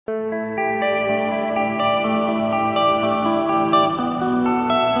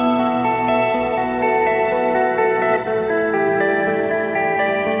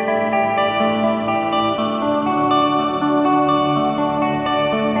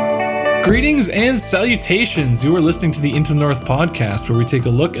Greetings and salutations. You are listening to the Into the North podcast, where we take a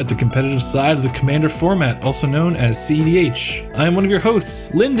look at the competitive side of the Commander format, also known as CEDH. I am one of your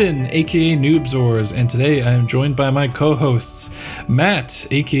hosts, Lyndon, aka Noobzors, and today I am joined by my co-hosts, Matt,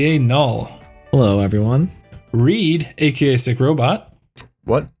 aka Null. Hello, everyone. Reed, aka Sick Robot.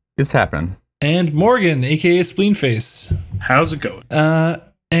 What is happening? And Morgan, aka Spleenface. How's it going?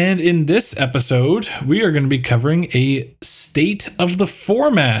 And in this episode, we are going to be covering a state of the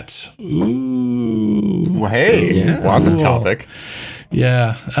format. Ooh. Well, hey, yeah. lots Cool. of topic.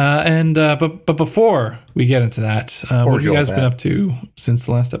 Yeah. But before we get into that, what have you guys been up to since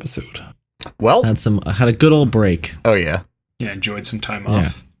the last episode? Well, Had a good old break. oh yeah, Yeah, enjoyed some time Yeah.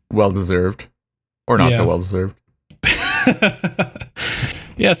 off. well deserved, or not so Yeah. well deserved.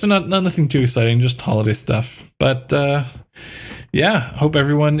 Yeah, so not nothing too exciting, just holiday stuff. But yeah, hope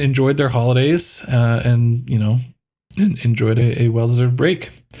everyone enjoyed their holidays and enjoyed a well-deserved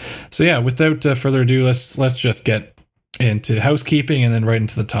break. So yeah, without further ado, let's just get into housekeeping and then right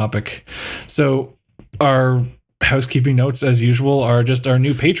into the topic. So our housekeeping notes, as usual, are just our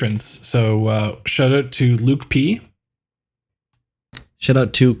new patrons. So shout out to Luke P. Shout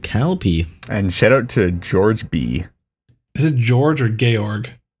out to Cal P. And shout out to George B. Is it George or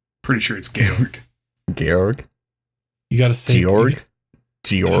Georg? Pretty sure it's Georg. Georg, You got to say Georg,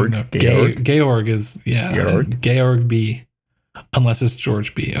 Georg, No, Georg. Georg is, yeah. Georg? Georg B. Unless it's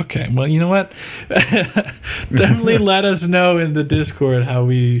George B. Okay. Well, you know what? Definitely let us know in the Discord how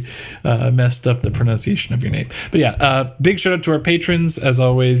we messed up the pronunciation of your name. But yeah, big shout out to our patrons. As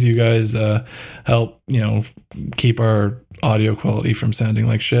always, you guys help, keep our audio quality from sounding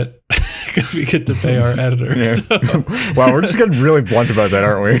like shit because we get to pay our editor. Yeah. So. Wow, we're just getting really blunt about that,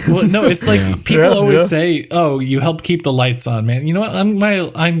 aren't we? Well, no, it's like Yeah. people Yeah, always yeah. say, "Oh, you help keep the lights on, man." You know what?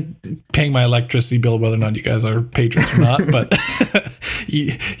 I'm paying my electricity bill whether or not you guys are patrons or not. But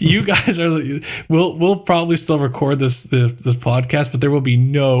you guys are. We'll probably still record this podcast, but there will be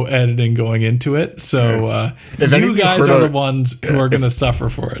no editing going into it. So If any you of you guys heard are our- the ones who are going to suffer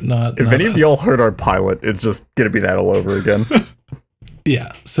for it. Not If not any of us. y'all heard our pilot, it's just gonna be that all over again.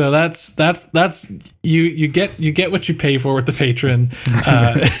 Yeah, so that's you get what you pay for with the patron.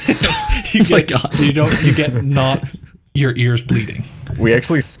 You get not your ears bleeding. We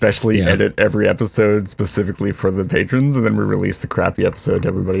actually specially Yeah. edit every episode specifically for the patrons, and then we release the crappy episode to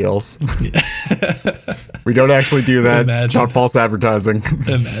everybody else. We don't actually do that. It's Imagine. not false advertising.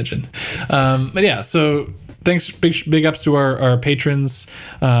 Imagine. But yeah, so thanks, big ups to our patrons,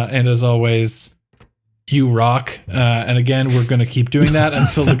 and as always, you rock. And again, we're going to keep doing that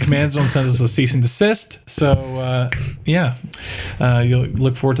until the command zone sends us a cease and desist. So yeah, you'll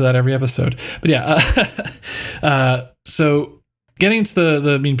look forward to that every episode. But yeah, so getting into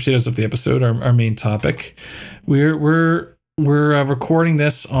the meat and potatoes of the episode, our main topic, we're recording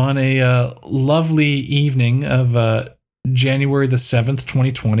this on a lovely evening of January the 7th,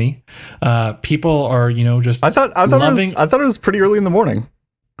 2020. People are, just I thought it was pretty early in the morning.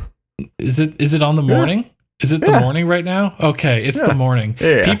 Is it on the morning? Is it the morning right now? Okay, it's the morning.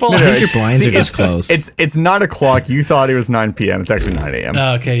 Yeah. People No, I think your it's- blinds see, are just closed. It's 9 o'clock. You thought it was 9 p.m. It's actually 9 a.m.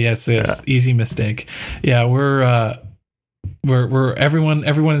 Okay, yes, easy mistake. Yeah, we're everyone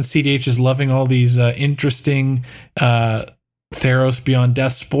in CDH is loving all these interesting Theros Beyond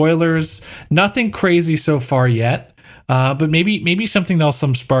Death spoilers. Nothing crazy so far yet. But maybe something else,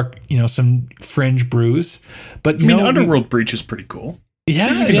 some spark, some fringe brews. But I mean, Underworld Breach is pretty cool.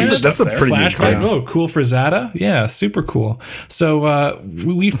 Yeah, That's a pretty neat flashback. card. Oh, cool for Zada. Yeah, super cool. So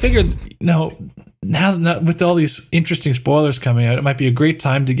we figured, now with all these interesting spoilers coming out, it might be a great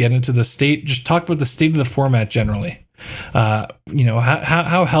time to get into the state. Just talk about the state of the format generally. How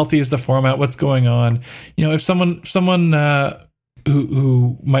healthy is the format? What's going on? If someone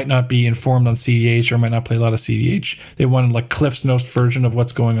who might not be informed on CDH or might not play a lot of CDH, they want like Cliff's Notes version of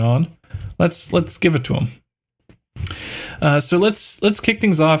what's going on. Let's give it to them. So let's kick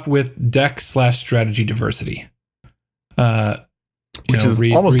things off with deck/strategy diversity, Which is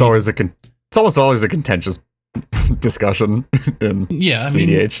almost always a contentious discussion in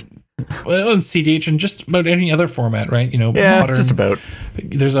CDH. Well, in CDH and just about any other format, right? Modern, just about.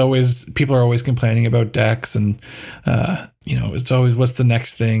 People are always complaining about decks, and it's always what's the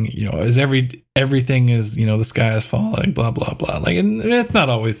next thing? Is everything is the sky is falling, blah blah blah. Like, and it's not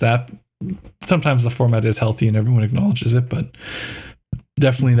always that. Sometimes the format is healthy and everyone acknowledges it, but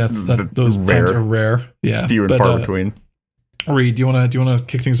definitely those times are rare. Yeah, few and far between. Reed, do you want to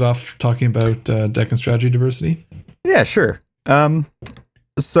kick things off talking about deck and strategy diversity? Yeah, sure.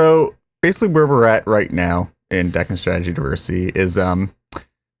 So basically, where we're at right now in deck and strategy diversity is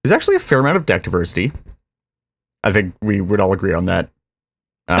there's actually a fair amount of deck diversity. I think we would all agree on that.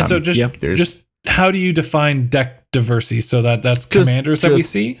 And so just how do you define deck diversity? So that's commanders that we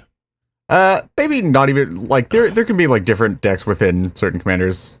see? Maybe not even like there can be like different decks within certain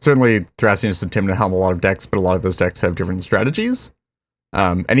commanders. Certainly Thracians and Tymna helm a lot of decks, but a lot of those decks have different strategies.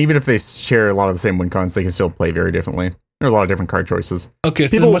 And even if they share a lot of the same win cons, they can still play very differently. There are a lot of different card choices. Okay,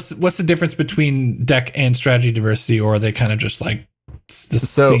 so what's the difference between deck and strategy diversity, or are they kind of just like the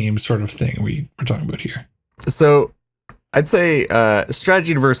same sort of thing we're talking about here? So I'd say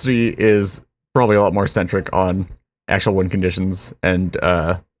strategy diversity is probably a lot more centric on actual win conditions and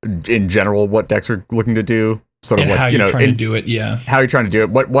in general what decks are looking to do. Sort of and like how you're trying to do it, yeah. How you're trying to do it.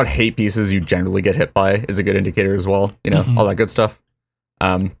 What hate pieces you generally get hit by is a good indicator as well. All that good stuff.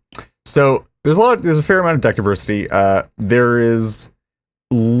 So there's a fair amount of deck diversity. There is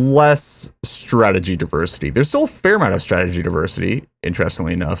less strategy diversity. There's still a fair amount of strategy diversity,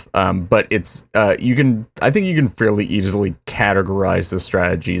 interestingly enough. But it's I think you can fairly easily categorize the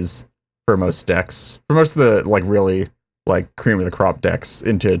strategies for most decks, for most of the like really like cream of the crop decks,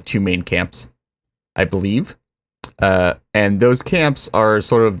 into two main camps, I believe. And those camps are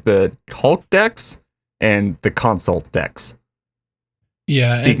sort of the Hulk decks and the Consult decks.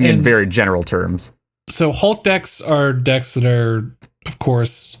 Yeah, speaking in very general terms. So Hulk decks are decks that are, of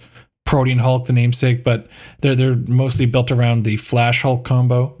course, Protean Hulk, the namesake, but they're mostly built around the Flash Hulk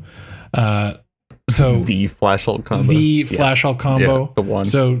combo. So the Flash Hulk combo. Flash Hulk combo. Yeah, the one.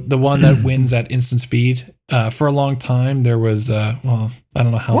 So the one that wins at instant speed. For a long time, there was I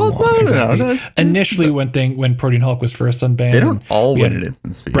don't know how long exactly. No. Initially, when Protean Hulk was first unbanned, they don't all win at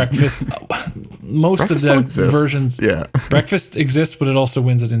instant speed. Breakfast, most of the versions, Breakfast exists, but it also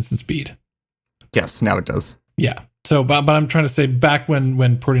wins at instant speed. Yes, now it does. Yeah. So, but I'm trying to say, back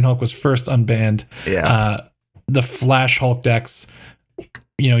when Protean Hulk was first unbanned, the Flash Hulk decks,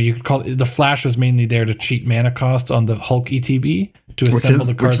 you could call it, the Flash was mainly there to cheat mana cost on the Hulk ETB to assemble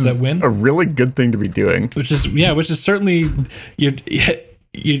the cards that win. A really good thing to be doing. Which is certainly you're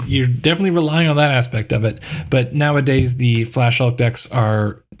definitely relying on that aspect of it. But nowadays the Flash Hulk decks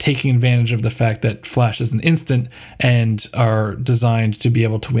are taking advantage of the fact that Flash is an instant and are designed to be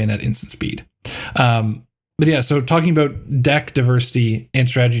able to win at instant speed. But yeah, so talking about deck diversity and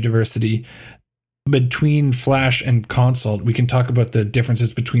strategy diversity between Flash and Consult, we can talk about the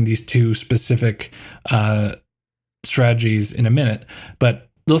differences between these two specific strategies in a minute. But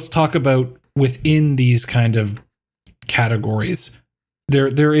let's talk about within these kind of categories.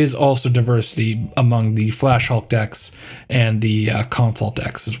 There is also diversity among the Flash Hulk decks and the Consult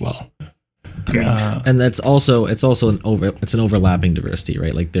decks as well. Yeah, and it's an overlapping diversity,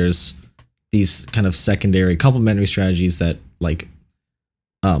 right? Like there's these kind of secondary complementary strategies that like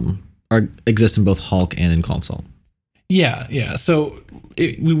exist in both Hulk and in Consult. Yeah. So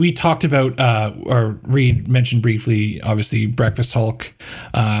we talked about, or Reed mentioned briefly, obviously Breakfast Hulk,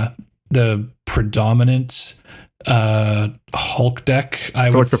 the predominant Hulk deck. I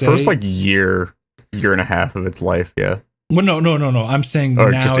would say the first year and a half of its life. Yeah. Well, no. I'm saying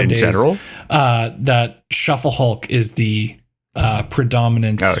nowadays, just in general, that Shuffle Hulk is the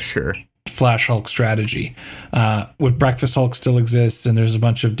predominant. Oh, sure. Flash Hulk strategy. With Breakfast Hulk still exists, and there's a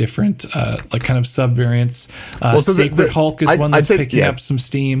bunch of different kind of sub variants. So Sacred Hulk is one that's picking up some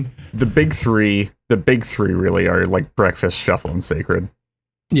steam. The big three really are like Breakfast, Shuffle, and Sacred.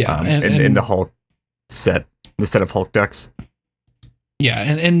 Yeah, and in the Hulk set, the set of Hulk decks. Yeah,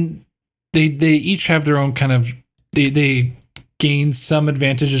 and they each have their own kind of they gain some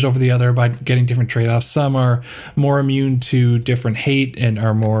advantages over the other by getting different trade-offs. Some are more immune to different hate and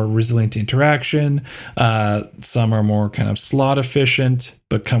are more resilient to interaction. Some are more kind of slot efficient,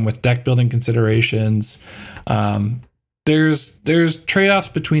 but come with deck building considerations. There's trade-offs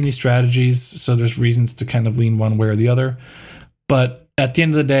between these strategies, so there's reasons to kind of lean one way or the other. But at the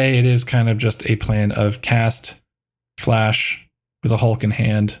end of the day, it is kind of just a plan of cast Flash with a Hulk in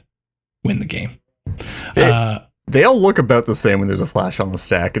hand, win the game. They all look about the same when there's a Flash on the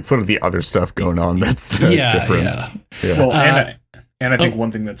stack. It's sort of the other stuff going on that's the difference. Yeah. Well, and I think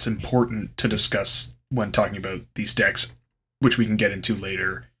one thing that's important to discuss when talking about these decks, which we can get into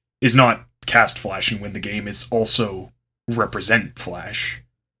later, is not cast Flash and win the game. It's also represent Flash.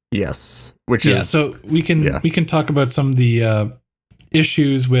 Yes, so we can talk about some of the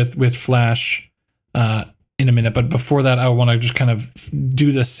issues with Flash in a minute. But before that, I want to just kind of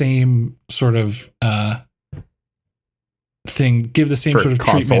do the same sort of thing, give the same sort of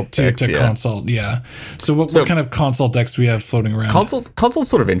treatment to Consult. Yeah. So what kind of Consult decks do we have floating around? Consult's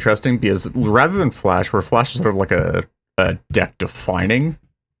sort of interesting because rather than Flash, where Flash is sort of like a deck defining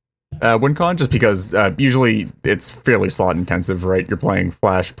win con, just because usually it's fairly slot intensive, right? You're playing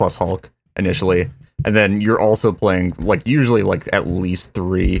Flash plus Hulk initially. And then you're also playing like usually like at least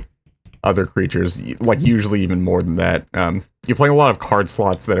 3 other creatures, like usually even more than that. You're playing a lot of card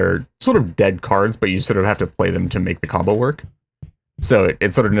slots that are sort of dead cards, but you sort of have to play them to make the combo work. So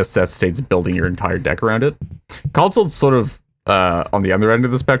it sort of necessitates building your entire deck around it. Consult's sort of on the other end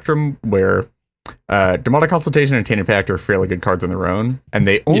of the spectrum, where Demonic Consultation and Tainted Pact are fairly good cards on their own, and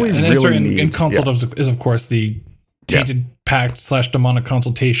they only really need... And Consult is, of course, the Tainted Pact / Demonic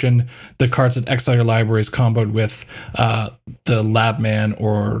Consultation, the cards that exile your library is comboed with the Lab Man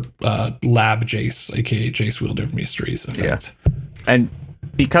or Lab Jace, aka Jace Wielder of Mysteries effect. Yeah. And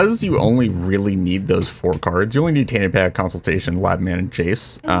because you only really need those 4 cards, you only need Tainted Pact, Consultation, Lab Man, and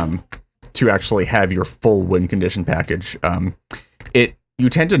Jace to actually have your full win condition package. You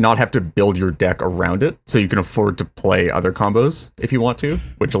tend to not have to build your deck around it, so you can afford to play other combos if you want to,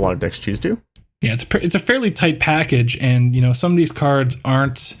 which a lot of decks choose to. Yeah, it's a fairly tight package, and some of these cards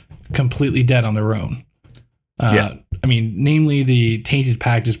aren't completely dead on their own. I mean, namely the Tainted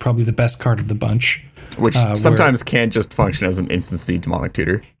Pact is probably the best card of the bunch, which sometimes can just function as an instant speed demonic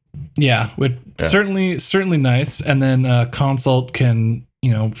tutor. Yeah, certainly nice. And then Consult can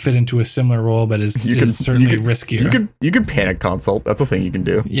fit into a similar role, but is certainly riskier. You could panic Consult. That's a thing you can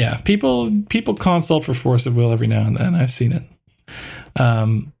do. Yeah, people Consult for Force of Will every now and then. I've seen it.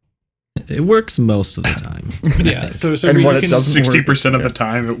 It works most of the time. Yeah, so and when it doesn't 60% of the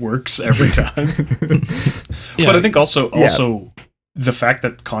time, it works every time. But I think also the fact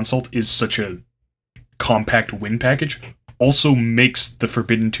that Consult is such a compact win package also makes the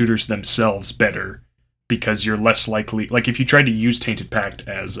Forbidden Tutors themselves better, because you're less likely, like if you try to use Tainted Pact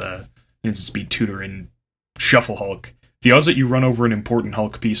as a instant speed tutor in Shuffle Hulk, the odds that you run over an important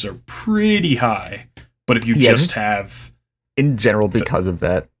Hulk piece are pretty high. But if you just have... In general, because of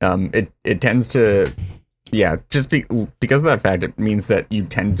that, it tends to, because of that fact, it means that you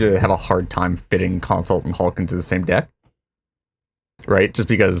tend to have a hard time fitting Consult and Hulk into the same deck, right? Just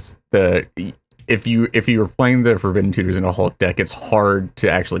because if you were playing the Forbidden Tutors in a Hulk deck, it's hard to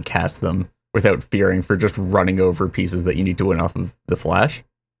actually cast them without fearing for just running over pieces that you need to win off of the flash.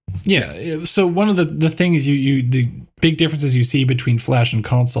 Yeah, so one of the things the big differences you see between Flash and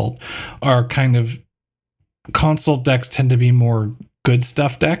Consult are kind of Consult decks tend to be more good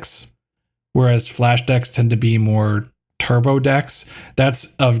stuff decks, whereas Flash decks tend to be more turbo decks.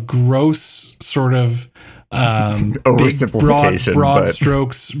 That's a gross sort of oversimplification,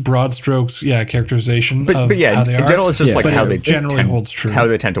 broad strokes, characterization of how they are. In general, it's just how they generally holds true. How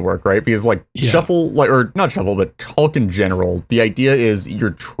they tend to work, right? Because Shuffle, or not Shuffle, but Hulk in general, the idea is you're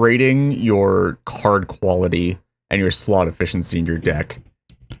trading your card quality and your slot efficiency in your deck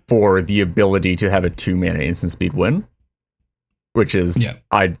for the ability to have a 2-mana instant speed win, which is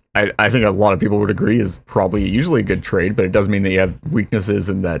I think a lot of people would agree is probably usually a good trade, but it does mean that you have weaknesses,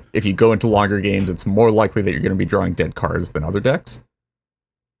 and that if you go into longer games, it's more likely that you're going to be drawing dead cards than other decks.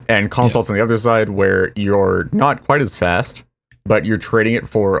 And Consult's on the other side, where you're not quite as fast, but you're trading it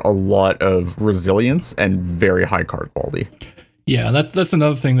for a lot of resilience and very high card quality. Yeah, that's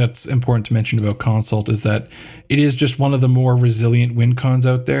another thing that's important to mention about Consult, is that it is just one of the more resilient win cons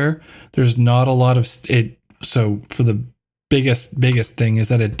out there. There's not a lot of it. So for the biggest thing is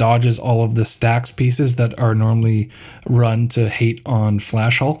that it dodges all of the stacks pieces that are normally run to hate on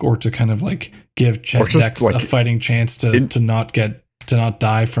Flash Hulk, or to kind of like give decks a fighting chance to not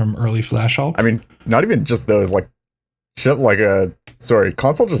die from early Flash Hulk. I mean, not even just those,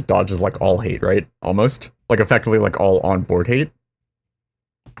 Consult just dodges like all hate, right? Almost like effectively like all on board hate.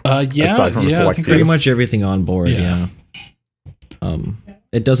 Aside from pretty much everything on board. Yeah.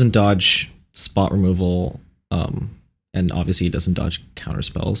 It doesn't dodge spot removal. And obviously it doesn't dodge counter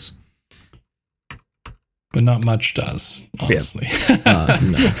spells. But not much does, honestly.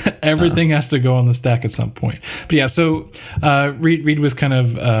 No. Everything has to go on the stack at some point. But yeah, so Reed was kind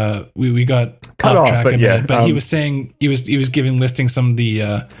of we got cut off track a bit, but he was saying he was giving listing some of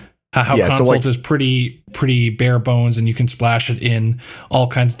the how Consult is pretty bare bones, and you can splash it in all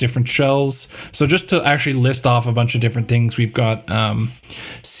kinds of different shells. So just to actually list off a bunch of different things, we've got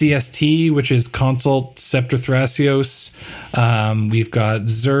CST, which is Consult Scepter Thrasios. We've got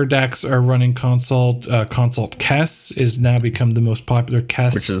Zur decks are running Consult. Consult Kess is now become the most popular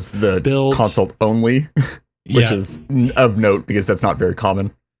Kess, which is the build. Consult only, which is of note because that's not very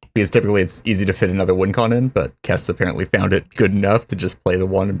common. Because typically it's easy to fit another win con in, but Kess apparently found it good enough to just play the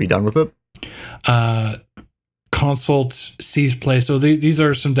one and be done with it. Consult sees play. So these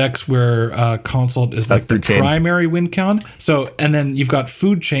are some decks where Consult is like the primary win con. So, and then you've got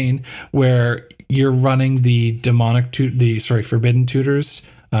Food Chain, where you're running the Forbidden Tutors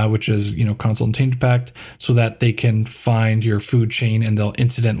which is, Consult and Tainted Pact, so that they can find your food chain and they'll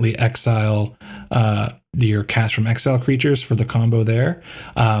incidentally exile your Cast from Exile creatures for the combo there.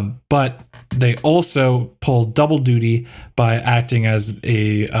 But they also pull double duty by acting as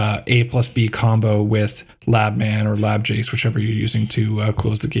a plus B combo with Lab Man or Lab Jace, whichever you're using to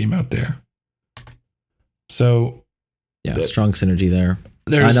close the game out there. So yeah, strong synergy there.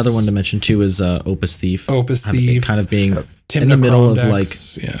 There's another one to mention too is Opus Thief. Opus Thief, kind of being Timnah in the middle Crom of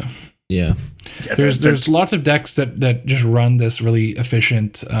decks, yeah. There's lots of decks that just run this really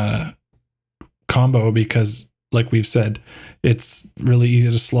efficient combo because, like we've said, it's really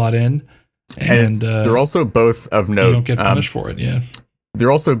easy to slot in, and they're also both of note. You don't get punished for it. Yeah,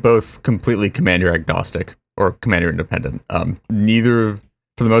 they're also both completely commander agnostic or commander independent. Neither,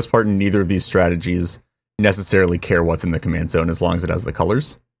 for the most part, neither of these strategies necessarily care what's in the command zone as long as it has the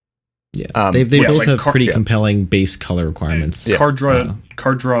colors. Yeah, they both have pretty compelling base color requirements. Yeah. Card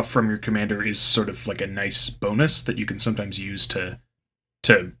draw from your commander is sort of like a nice bonus that you can sometimes use to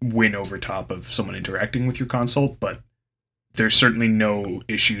win over top of someone interacting with your consult, but there's certainly no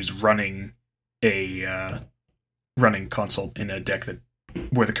issues running consult in a deck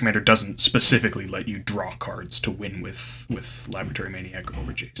where the commander doesn't specifically let you draw cards to win with Laboratory Maniac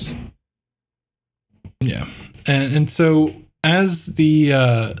over Jace. Yeah, and so as the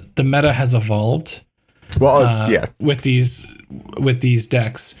meta has evolved, with these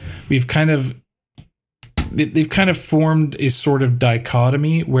decks, they've kind of formed a sort of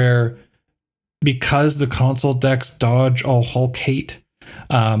dichotomy where, because the console decks dodge all Hulk hate,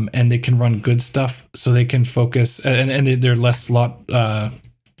 and they can run good stuff, so they can focus, and they're less slot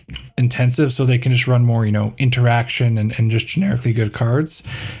intensive, so they can just run more, interaction and just generically good cards.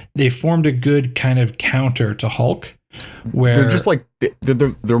 They formed a good kind of counter to Hulk, where they're just like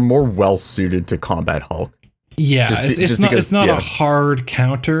they're more well suited to combat Hulk. Yeah, it's not a hard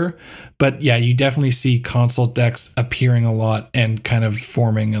counter, but yeah, you definitely see console decks appearing a lot and kind of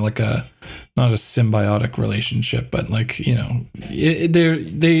forming like not a symbiotic relationship, but like,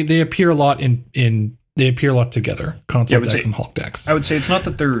 they appear a lot they appear a lot together, console decks and Hulk decks. I would say it's not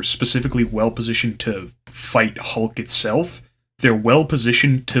that they're specifically well positioned to fight Hulk itself. They're well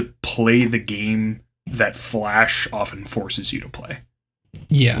positioned to play the game that Flash often forces you to play.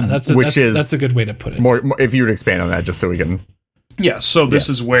 Yeah, that's a good way to put it. More, if you would expand on that, just so we can. Yeah, so this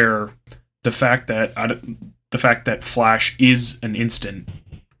is where the fact that Flash is an instant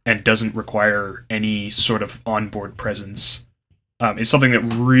and doesn't require any sort of onboard presence is something that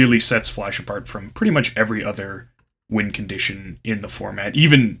really sets Flash apart from pretty much every other win condition in the format.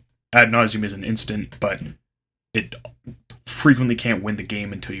 Even Ad Nauseam is an instant, but it frequently can't win the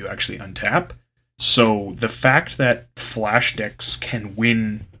game until you actually untap. So the fact that Flash decks can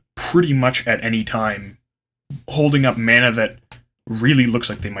win pretty much at any time, holding up mana that really looks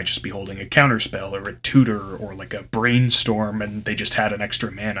like they might just be holding a counterspell or a tutor or like a brainstorm and they just had an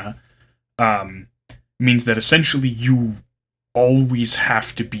extra mana, means that essentially you always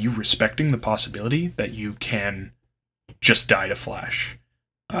have to be respecting the possibility that you can just die to Flash.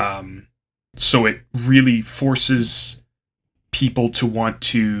 So it really forces people to want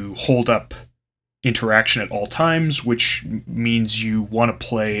to hold up interaction at all times, which means you want to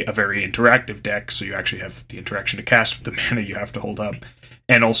play a very interactive deck, so you actually have the interaction to cast with the mana you have to hold up,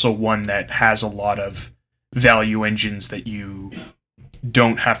 and also one that has a lot of value engines that you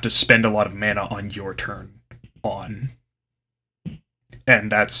don't have to spend a lot of mana on your turn on.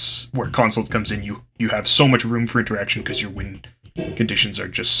 And that's where Consult comes in. You have so much room for interaction because your win conditions are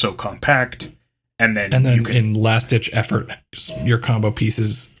just so compact. And then in last-ditch effort, your combo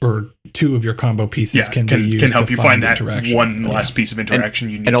pieces, or two of your combo pieces, can be used can help to you find that one last piece of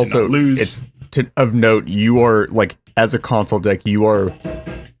interaction you need and also, to not lose. It's of note, you are, like, as a console deck, you are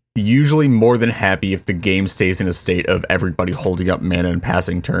usually more than happy if the game stays in a state of everybody holding up mana and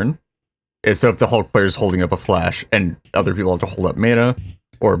passing turn. And so if the Hulk player is holding up a Flash and other people have to hold up mana,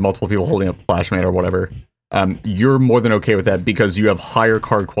 or multiple people holding up Flash mana or whatever, you're more than okay with that because you have higher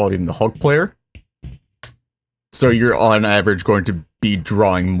card quality than the Hulk player. So you're on average going to be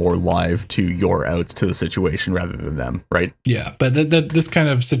drawing more live to your outs to the situation rather than them, right? Yeah, but this kind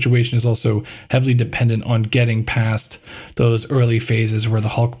of situation is also heavily dependent on getting past those early phases where the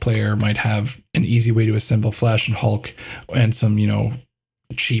Hulk player might have an easy way to assemble Flash and Hulk and some,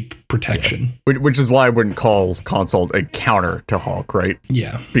 cheap protection. Yeah. Which is why I wouldn't call Consult a counter to Hulk, right?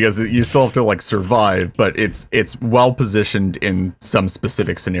 Yeah. Because you still have to, like, survive, but it's well positioned in some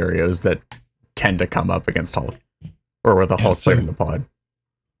specific scenarios that tend to come up against Hulk, or with a Hulk player in the pod.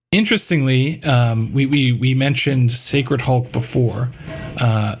 Interestingly, we mentioned Sacred Hulk before,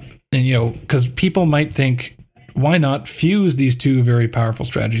 and because people might think why not fuse these two very powerful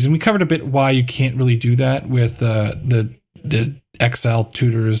strategies? And we covered a bit why you can't really do that with the XL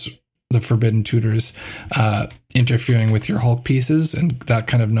tutors, the forbidden tutors, interfering with your Hulk pieces and that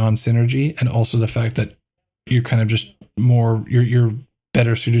kind of non-synergy, and also the fact that you're kind of just more you're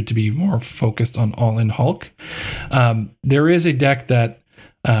better suited to be more focused on all-in Hulk. There is a deck that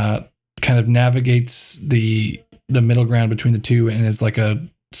kind of navigates the middle ground between the two and is like a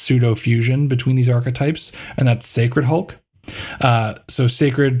pseudo fusion between these archetypes, and that's Sacred Hulk. So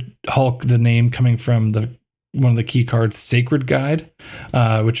Sacred Hulk, the name coming from one of the key cards, Sacred Guide,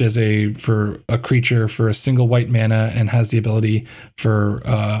 which is for a creature for a single white mana and has the ability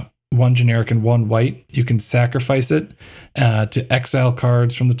for 1 generic and 1 white. You can sacrifice it to exile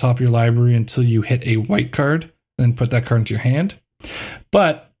cards from the top of your library until you hit a white card, then put that card into your hand.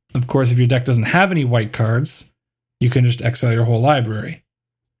 But of course, if your deck doesn't have any white cards, you can just exile your whole library.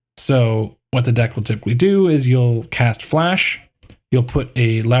 So what the deck will typically do is you'll cast Flash, you'll put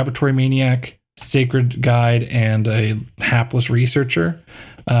a Laboratory Maniac, Sacred Guide, and a Hapless Researcher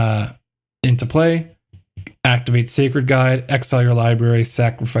into play. Activate Sacred Guide, exile your library,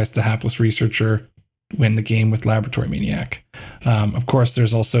 sacrifice the Hapless Researcher, win the game with Laboratory Maniac. Of course,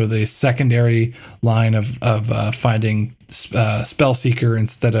 there's also the secondary line of finding Spell Seeker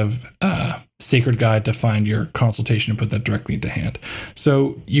instead of Sacred Guide to find your Consultation and put that directly into hand.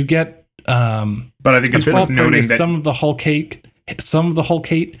 So you get, but I think it's worth noting that some of the Hulk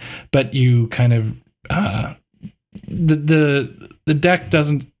hate, but you kind of the deck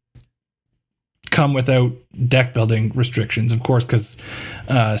doesn't come without deck building restrictions, of course, because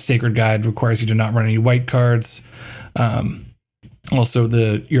Sacred Guide requires you to not run any white cards. Also,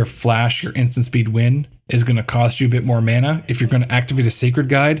 your Flash, your instant speed win, is going to cost you a bit more mana. If you're going to activate a Sacred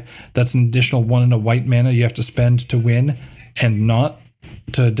Guide, that's an additional 1 and a white mana you have to spend to win, and not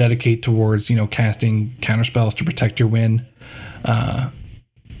to dedicate towards casting counterspells to protect your win.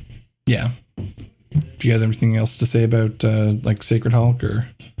 Yeah. Do you guys have anything else to say about like Sacred Hulk or?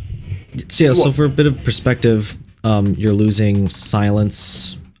 So for a bit of perspective, you're losing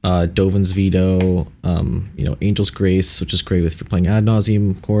Silence, Dovin's Veto, Angel's Grace, which is great if you're playing Ad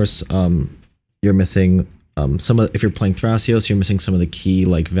Nauseam, of course. You're missing if you're playing Thrasios, you're missing some of the key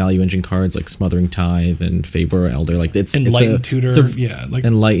like value engine cards like Smothering Tithe and Faber Elder. Like Enlightened Tutor,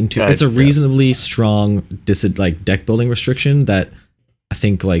 Enlightened Tutor. It's a reasonably strong deck building restriction that I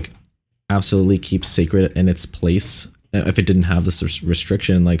think like absolutely keeps Sacred in its place. If it didn't have this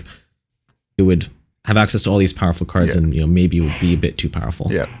restriction, like it would have access to all these powerful cards, and maybe it would be a bit too powerful.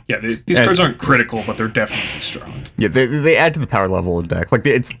 These cards aren't critical, but they're definitely strong. They add to the power level of deck. Like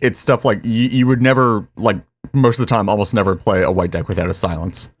it's stuff like you would never, like most of the time, almost never play a white deck without a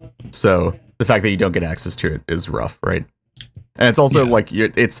Silence. So the fact that you don't get access to it is rough, right? And it's also like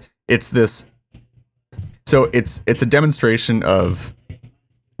it's this. So it's a demonstration of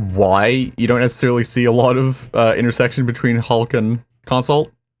why you don't necessarily see a lot of intersection between Hulk and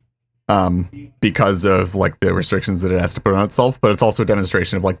Consult. Because of like the restrictions that it has to put on itself, but it's also a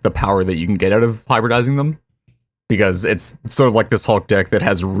demonstration of like the power that you can get out of hybridizing them, because it's sort of like this Hulk deck that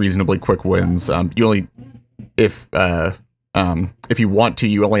has reasonably quick wins. You only, if you want to,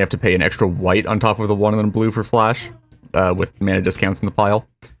 you only have to pay an extra white on top of the 1 and then blue for Flash, with mana discounts in the pile.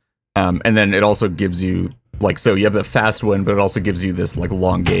 And then it also gives you so you have the fast win, but it also gives you this like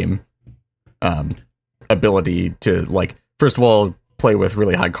long game, ability to like, first of all, play with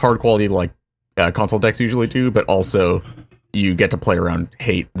really high card quality like console decks usually do, but also you get to play around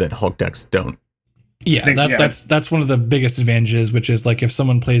hate that Hulk decks don't. That's one of the biggest advantages, which is like if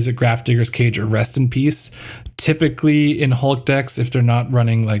someone plays a Grafdigger's Cage or Rest in Peace, typically in Hulk decks, if they're not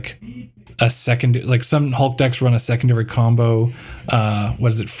running like a second, like some Hulk decks run a secondary combo.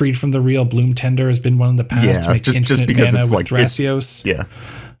 What is it? Freed from the Real, Bloom Tender has been one in the past to make just because mana it's with like Thrasios.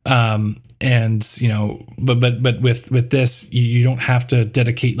 And but with this, you don't have to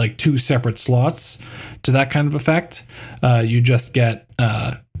dedicate like 2 separate slots to that kind of effect. You just get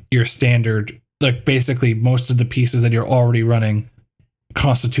your standard, like basically most of the pieces that you're already running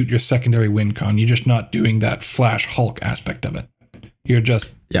constitute your secondary win con. You're just not doing that Flash Hulk aspect of it. You're just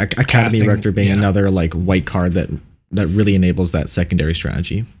Academy Rector being another like white card that really enables that secondary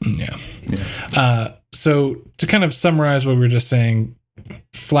strategy. So to kind of summarize what we were just saying,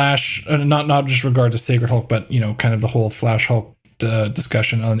 Flash, not just regard to Sacred Hulk, but kind of the whole Flash Hulk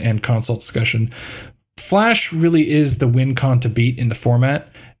discussion and Consult discussion. Flash really is the win con to beat in the format,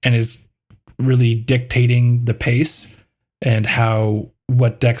 and is really dictating the pace and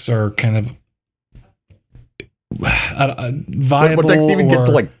what decks are kind of viable. What decks even get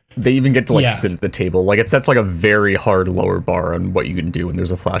to like they even get to like Yeah. sit at the table. Like it sets like a very hard lower bar on what you can do when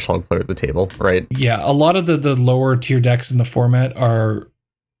there's a Flash Hulk player at the table, right? Yeah, a lot of the lower tier decks in the format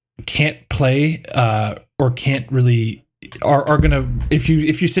can't play or can't really are gonna if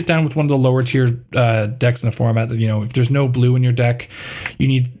you sit down with one of the lower tier decks in the format that if there's no blue in your deck, you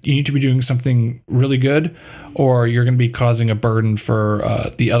need to be doing something really good, or you're going to be causing a burden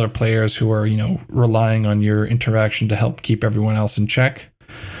for the other players who are relying on your interaction to help keep everyone else in check.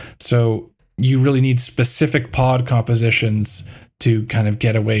 So you really need specific pod compositions to kind of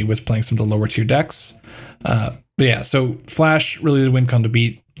get away with playing some of the lower tier decks. But yeah, so Flash really the win con to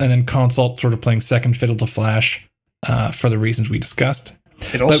beat, and then Consult sort of playing second fiddle to Flash for the reasons we discussed.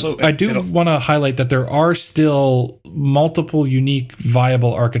 I do want to highlight that there are still multiple unique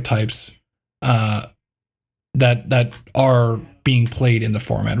viable archetypes that are being played in the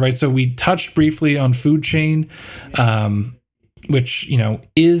format, right? So we touched briefly on Food Chain, which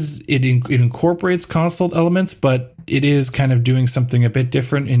it incorporates Consult elements, but it is kind of doing something a bit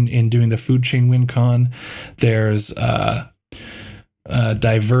different in doing the Food Chain win con. There's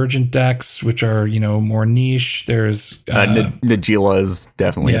Divergent decks, which are more niche. There's Najeela is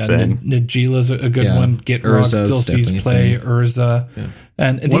definitely a thing. Najeela's a good one. Gitrog still sees play. Urza,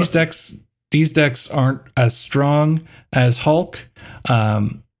 and these decks aren't as strong as Hulk.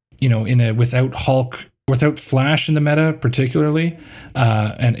 Without Flash in the meta, particularly,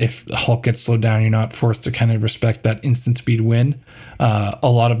 and if Hulk gets slowed down, you're not forced to kind of respect that instant speed win. A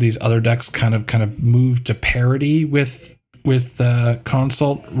lot of these other decks kind of move to parity with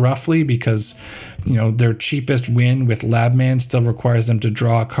Consult roughly, because their cheapest win with Labman still requires them to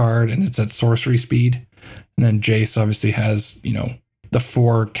draw a card, and it's at sorcery speed. And then Jace obviously has the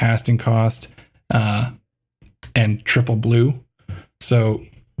 4 casting cost and triple blue, so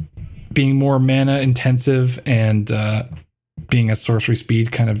being more mana intensive and being at sorcery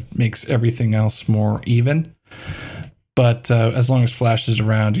speed kind of makes everything else more even. But as long as Flash is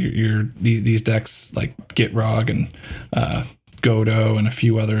around, these decks like Gitrog and Godo and a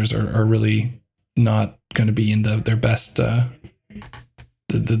few others are really not going to be in their best the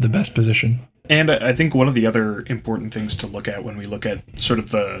best position. And I think one of the other important things to look at when we look at sort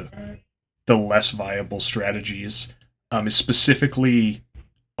of the less viable strategies is specifically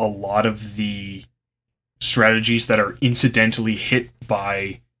a lot of the strategies that are incidentally hit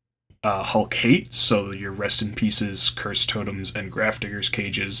by Hulk hate. So your Rest in Pieces, Cursed Totems, and Grafdigger's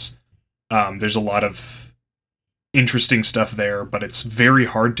Cages. There's a lot of interesting stuff there, but it's very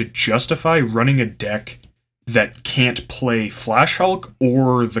hard to justify running a deck that can't play Flash Hulk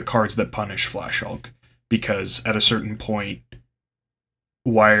or the cards that punish Flash Hulk, because at a certain point,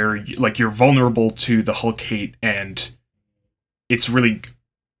 you're vulnerable to the Hulk hate, and it's really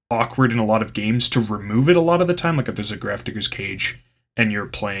awkward in a lot of games to remove it a lot of the time. Like if there's a Grafdigger's Cage and you're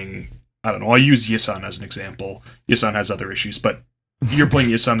playing, I don't know, I'll use Yisan as an example. Yisan has other issues, but you're playing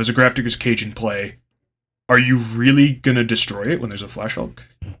Yisan, there's a Grafdigger's Cage in play. Are you really going to destroy it when there's a Flash Hulk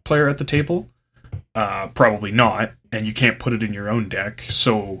player at the table? Probably not, and you can't put it in your own deck.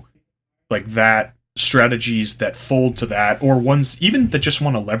 So, like that, strategies that fold to that, or ones even that just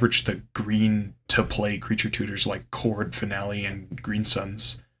want to leverage the green to play creature tutors like Chord, Finale, and Green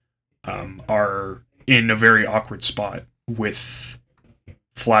Suns, are in a very awkward spot with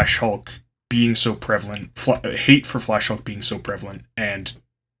Flash Hulk being so prevalent, hate for Flash Hulk being so prevalent, and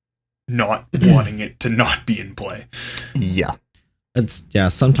not wanting it to not be in play. Yeah.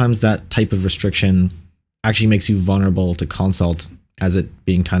 Sometimes that type of restriction actually makes you vulnerable to Consult, as it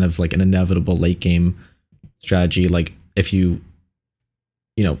being kind of like an inevitable late game strategy. Like if you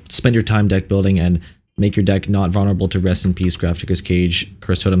spend your time deck building and make your deck not vulnerable to Rest in Peace, Grafdigger's Cage,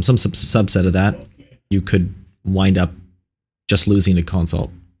 Cursed Totem, some subset of that, you could wind up just losing to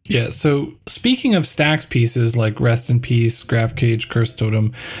Consult. Yeah, so speaking of stacks pieces like Rest in Peace, Graf Cage, Cursed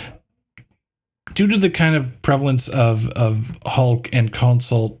Totem, due to the kind of prevalence of Hulk and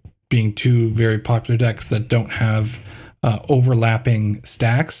Consult being two very popular decks that don't have overlapping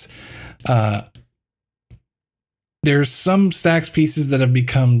stacks, there's some stacks pieces that have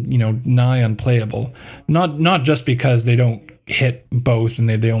become nigh unplayable. Not just because they don't hit both and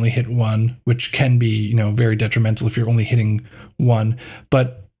they only hit one, which can be very detrimental if you're only hitting one,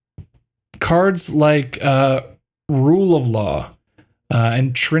 but cards like Rule of Law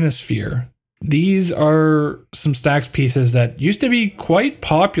and Trinisphere. These are some stacks pieces that used to be quite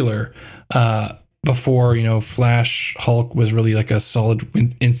popular before Flash Hulk was really like a solid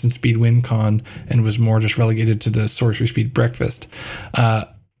instant speed win con and was more just relegated to the sorcery speed breakfast. The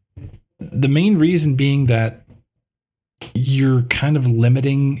main reason being that you're kind of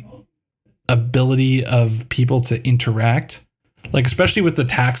limiting ability of people to interact. like especially with the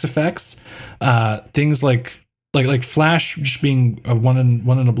tax effects, things like Flash just being a one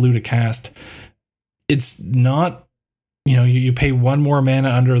in a blue to cast. It's not, you pay one more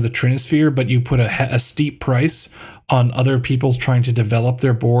mana under the Trinisphere, but you put a steep price on other people trying to develop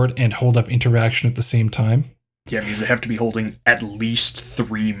their board and hold up interaction at the same time. Yeah, because they have to be holding at least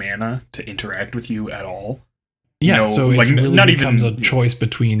 3 mana to interact with you at all. Yeah, so it really becomes a choice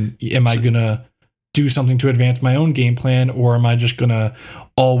between, am I going to do something to advance my own game plan, or am I just going to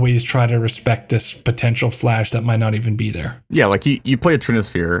always try to respect this potential Flash that might not even be there? Yeah, like you play a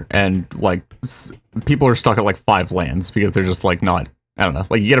Trinisphere, and like people are stuck at like 5 lands because they're just like not, I don't know,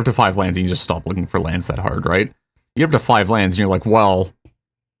 like you get up to 5 lands and you just stop looking for lands that hard, right? You get up to 5 lands and you're like, well,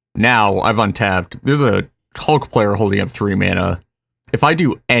 now I've untapped. There's a Hulk player holding up 3 mana. If I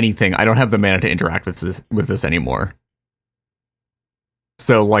do anything, I don't have the mana to interact with this anymore.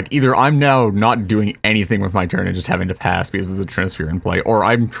 So, like, either I'm now not doing anything with my turn and just having to pass because there's a Trinisphere in play, or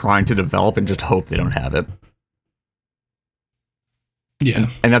I'm trying to develop and just hope they don't have it. Yeah.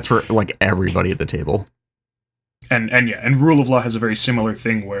 And that's for, like, everybody at the table. And Rule of Law has a very similar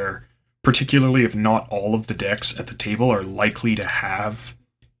thing where, particularly if not all of the decks at the table are likely to have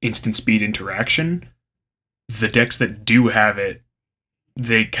instant speed interaction, the decks that do have it,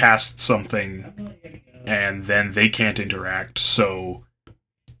 they cast something and then they can't interact, so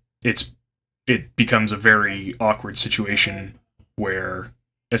it becomes a very awkward situation where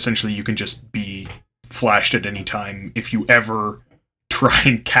essentially you can just be flashed at any time if you ever try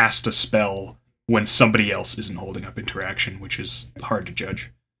and cast a spell when somebody else isn't holding up interaction, which is hard to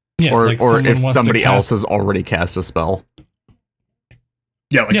judge. Yeah, or if somebody else has already cast a spell.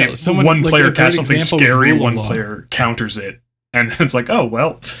 Yeah, like if one player casts something scary, one player counters it, and then it's like, oh,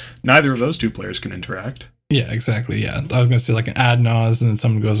 well, neither of those 2 players can interact. Yeah, exactly. Yeah, I was going to say like an ad nause, and then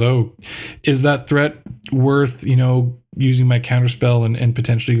someone goes, oh, is that threat worth, using my counterspell and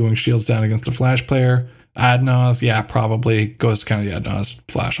potentially going shields down against the Flash player? Ad nause, yeah, probably goes to kind of the ad nause,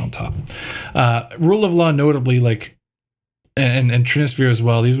 Flash on top. Rule of Law, notably, like, and Trinisphere as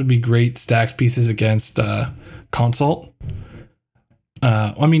well, these would be great stacks pieces against Consult.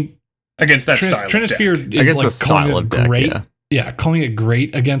 I mean, against that style Trinisphere of deck. is against like the style of deck, great. Yeah, calling it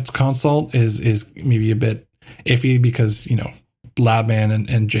great against Consult is maybe a bit iffy because,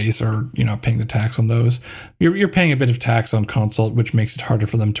 Labman and Jace are, paying the tax on those. You're paying a bit of tax on Consult, which makes it harder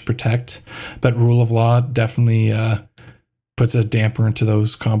for them to protect. But Rule of Law definitely puts a damper into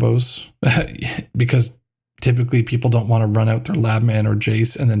those combos because typically people don't want to run out their Labman or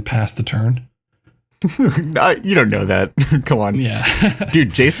Jace and then pass the turn. You don't know that. Come on. Yeah.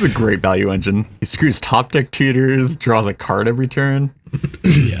 Dude, Jace is a great value engine. He screws top deck tutors, draws a card every turn.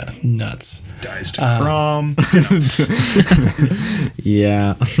 Yeah, nuts. Dies to Crom.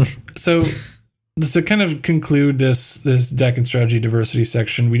 Yeah. So to kind of conclude this deck and strategy diversity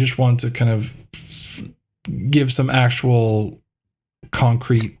section, we just want to kind of give some actual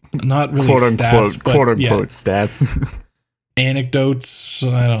concrete, not really quote stats, unquote, quote unquote stats. Anecdotes,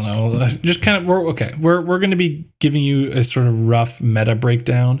 I don't know, just kind of we're going to be giving you a sort of rough meta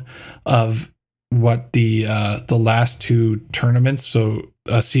breakdown of what the last 2 tournaments, so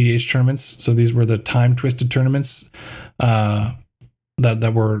CDH tournaments, so these were the time twisted tournaments that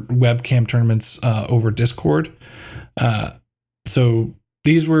were webcam tournaments over Discord. So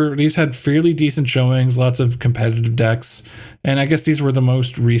these had fairly decent showings, lots of competitive decks, and I guess these were the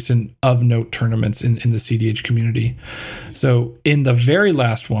most recent of note tournaments in the CDH community. So in the very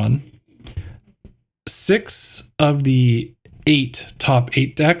last one, 6 of the 8 top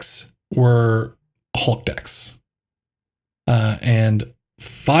 8 decks were Hulk decks, and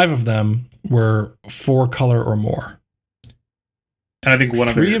 5 of them were 4 color or more. And I think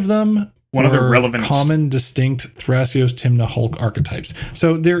three of them one of the relevant common, distinct Thrasios, Tymna, Hulk archetypes.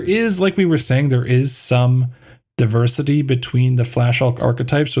 So there is, like we were saying, there is some diversity between the Flash Hulk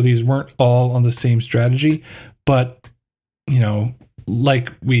archetypes. So these weren't all on the same strategy, but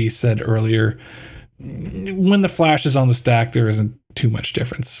like we said earlier, when the Flash is on the stack, there isn't too much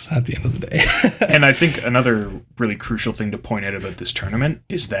difference at the end of the day. And I think another really crucial thing to point out about this tournament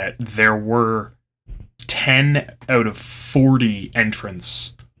is that there were 10 out of 40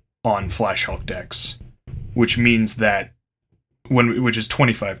 entrants on Flash Hulk decks, which means that which is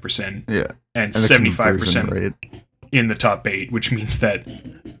 25%, and 75% in the top 8, which means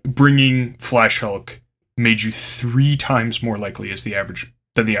that bringing Flash Hulk made you 3 times more likely as the average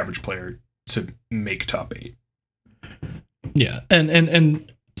player to make top 8. Yeah,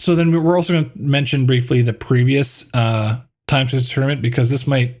 and so then we're also going to mention briefly the previous Time Twisted tournament, because this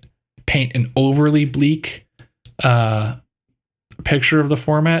might paint an overly bleak picture of the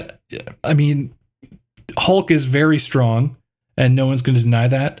format. I mean, Hulk is very strong, and no one's going to deny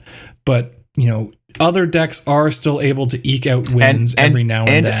that. But other decks are still able to eke out wins every now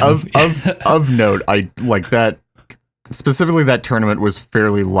and then. Of note, I like that specifically. That tournament was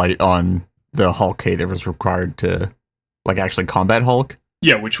fairly light on the Hulk that was required to actually combat Hulk.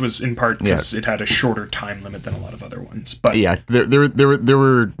 Yeah, which was in part because it had a shorter time limit than a lot of other ones. But yeah, there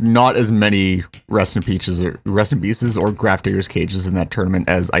were not as many Rest in Pieces or Grafdigger's Cages in that tournament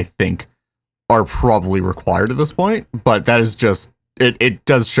as I think are probably required at this point. But that is just it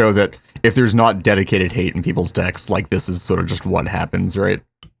does show that if there's not dedicated hate in people's decks, this is sort of just what happens, right?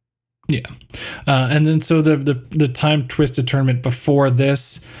 Yeah, and then so the time twisted tournament before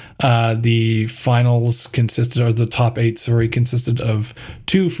this. The finals the top 8, consisted of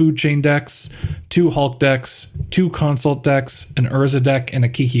 2 Food Chain decks, 2 Hulk decks, 2 Consult decks, an Urza deck, and a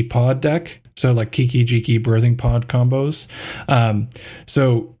Kiki Pod deck. So Kiki, Jiki, Birthing Pod combos.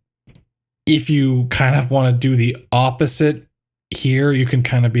 So if you kind of want to do the opposite here, you can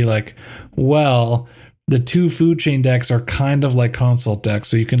kind of be well, the 2 Food Chain decks are kind of like Consult decks,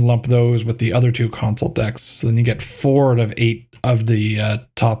 so you can lump those with the other 2 Consult decks. So then you get 4 out of 8 of the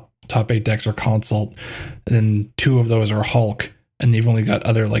top 8 decks are Consult, and then 2 of those are Hulk, and you've only got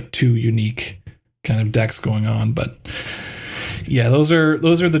other 2 unique kind of decks going on. But yeah, those are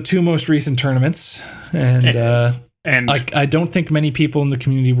the 2 most recent tournaments, and I don't think many people in the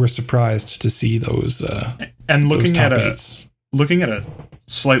community were surprised to see those. And looking those at eights. Looking at a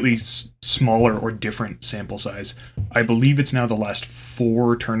slightly smaller or different sample size, I believe it's now the last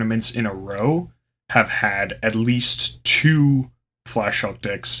 4 tournaments in a row have had at least 2 Flash Hulk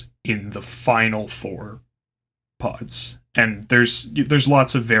decks in the final 4 pods. And there's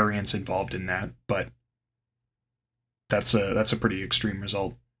lots of variance involved in that, but that's a pretty extreme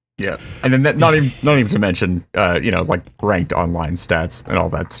result. Yeah. And then not even to mention ranked online stats and all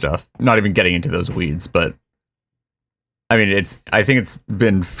that stuff. Not even getting into those weeds, but I mean, I think it's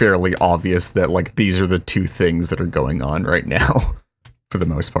been fairly obvious that these are the 2 things that are going on right now for the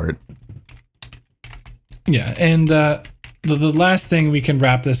most part. Yeah, and the last thing we can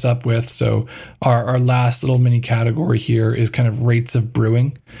wrap this up with, so our last little mini category here is kind of rates of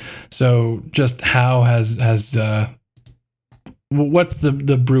brewing. So just how has what's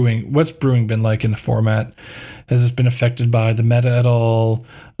brewing been like in the format? Has this been affected by the meta at all?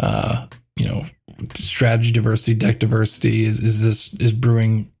 Strategy diversity, deck diversity, is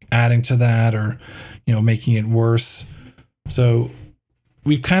brewing adding to that, or making it worse? So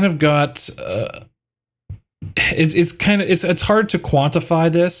we've kind of got it's hard to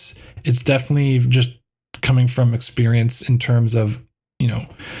quantify this. It's definitely just coming from experience in terms of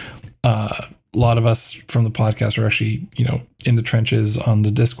a lot of us from the podcast are actually in the trenches on the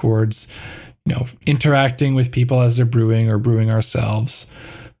Discords, interacting with people as they're brewing or brewing ourselves.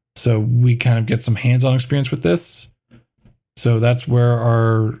 So we kind of get some hands-on experience with this. So that's where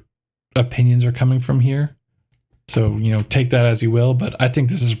our opinions are coming from here. So, take that as you will, but I think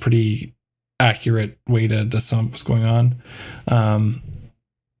this is a pretty accurate way to sum up what's going on.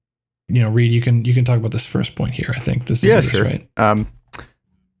 Reed, you can talk about this first point here. I think this is sure. Right.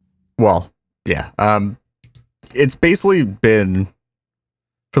 It's basically been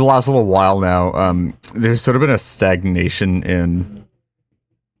for the last little while now. There's sort of been a stagnation in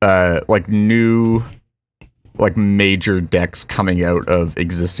new major decks coming out of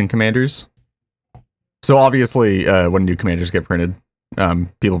existing commanders. So obviously when new commanders get printed,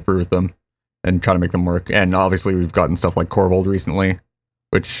 people brew with them and try to make them work. And obviously we've gotten stuff like Korvold recently,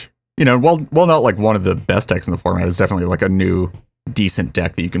 which while not one of the best decks in the format, is definitely a new decent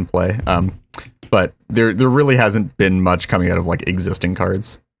deck that you can play. But there really hasn't been much coming out of existing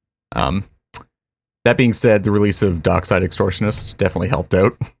cards. That being said, the release of Dockside Extortionist definitely helped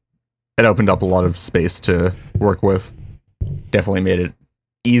out. It opened up a lot of space to work with. Definitely made it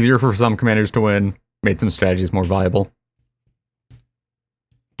easier for some commanders to win. Made some strategies more viable.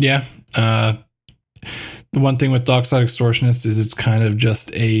 Yeah. The one thing with Dockside Extortionist is it's kind of just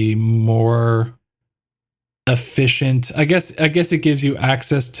a more efficient. I guess it gives you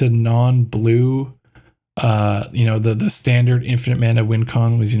access to non-blue. The standard infinite mana win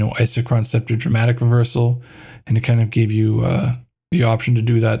con was Isochron Scepter Dramatic Reversal, and it kind of gave you the option to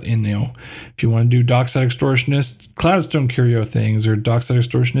do that in if you want to do Dockside Extortionist Cloudstone Curio things or Dockside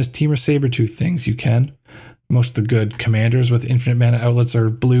Extortionist Temur Sabertooth things, you can. Most of the good commanders with infinite mana outlets are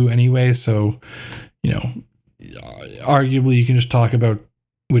blue anyway, so arguably you can just talk about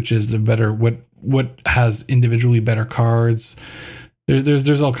which is the better, what has individually better cards.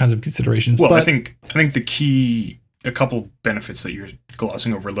 There's all kinds of considerations. Well, I think a couple benefits that you're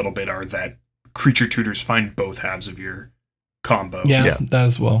glossing over a little bit are that creature tutors find both halves of your combo. Yeah, that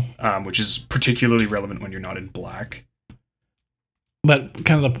as well. Which is particularly relevant when you're not in black. but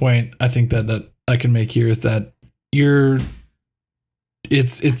kind of the point I think that I can make here is that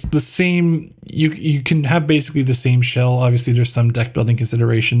it's the same. You can have basically the same shell. Obviously, there's some deck building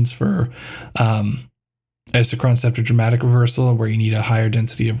considerations for Isochron Scepter Dramatic Reversal, where you need a higher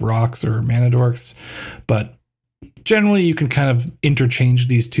density of rocks or mana dorks, but generally you can kind of interchange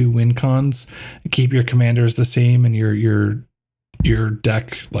these two win cons, keep your commanders the same and your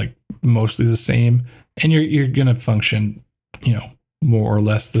deck like mostly the same, and you're gonna function, more or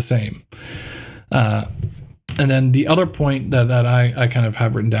less the same. And then the other point that I kind of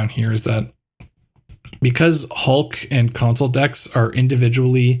have written down here is that because Hulk and console decks are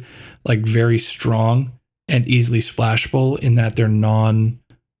individually like very strong and easily splashable in that they're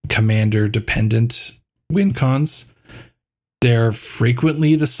non-commander dependent win cons, they're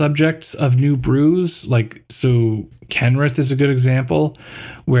frequently the subjects of new brews. Like, so Kenrith is a good example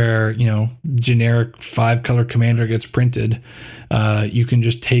where, generic 5-color commander gets printed. You can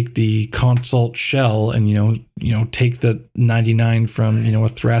just take the consult shell and, take the 99 from, a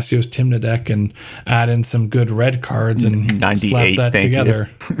Thrasios Tymna deck and add in some good red cards and 98, slap that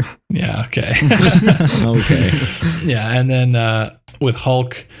together. Yeah. Okay. Okay. Yeah. And then with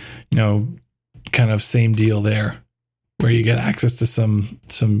Hulk, kind of same deal there, where you get access to some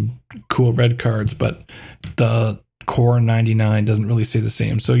cool red cards, but the core 99 doesn't really say the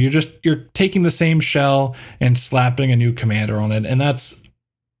same. So you're taking the same shell and slapping a new commander on it, and that's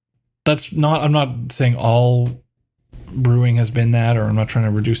not. I'm not saying all brewing has been that, or I'm not trying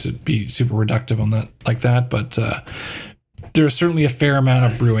to be super reductive on that like that, but there's certainly a fair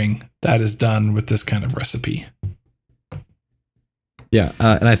amount of brewing that is done with this kind of recipe. Yeah,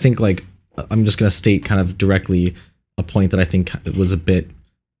 and I think I'm just gonna state kind of directly a point that I think was a bit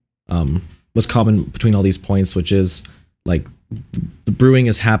was common between all these points, which is like the brewing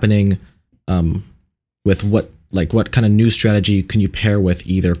is happening with what kind of new strategy can you pair with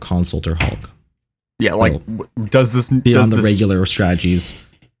either Consult or Hulk? Yeah, does this beyond the regular strategies?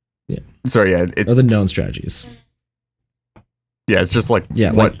 Yeah. Sorry, yeah, or the known strategies. Yeah, it's just what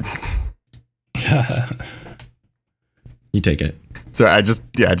you take it. So I just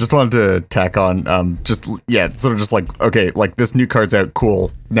wanted to tack on okay, like this new card's out,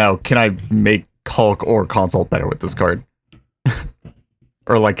 cool. Now can I make Hulk or Consult better with this card?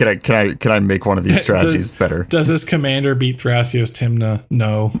 Or can I make one of these strategies better? Does this commander beat Thrasios Tymna?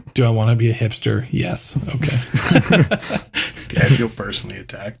 No. Do I want to be a hipster? Yes. Okay. I feel personally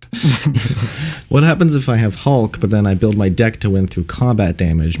attacked. What happens if I have Hulk, but then I build my deck to win through combat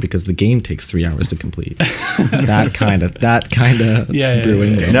damage because the game takes 3 hours to complete? that kind of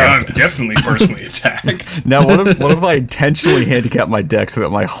brewing. Yeah. No, I'm definitely personally attacked. Now, what if I intentionally handicap my deck so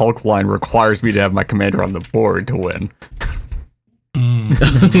that my Hulk line requires me to have my commander on the board to win?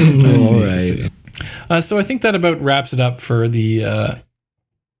 All right. So I think that about wraps it up for the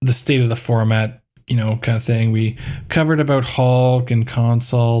state of the format, kind of thing. We covered about Hulk and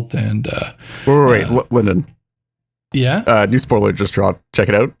Consult and wait, Lyndon. Yeah. New spoiler just dropped. Check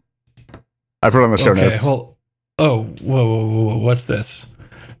it out. I put it on the show notes. Whoa! What's this?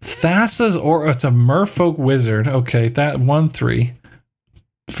 Thassa's it's a Merfolk Wizard. Okay, that 1/3.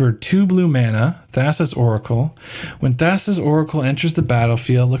 For 2 blue mana, Thassa's Oracle. When Thassa's Oracle enters the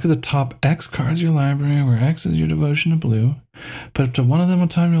battlefield, look at the top X cards of your library, where X is your devotion to blue. Put up to one of them on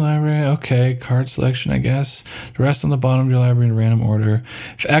top of your library. Okay, card selection, I guess. The rest on the bottom of your library in random order.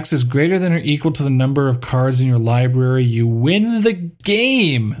 If X is greater than or equal to the number of cards in your library, you win the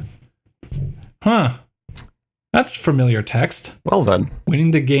game. Huh. That's familiar text. Well done.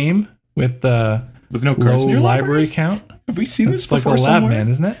 Winning the game with no cards in your library count. Have we seen this before? Like a lab man,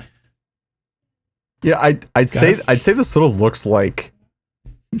 isn't it? Yeah, I'd say this sort of looks like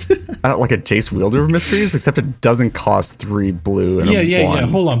like a Jace Wielder of Mysteries, except it doesn't cost 3 blue and yeah.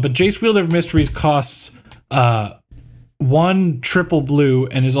 Hold on, but Jace Wielder of Mysteries costs 1 triple blue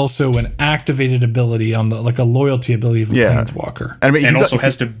and is also an activated ability on the a loyalty ability of a Planeswalker. And also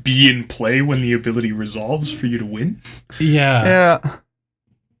has to be in play when the ability resolves for you to win. Yeah.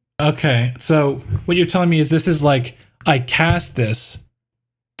 Okay, so what you're telling me is this is like I cast this.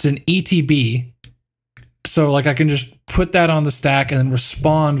 It's an ETB. So I can just put that on the stack and then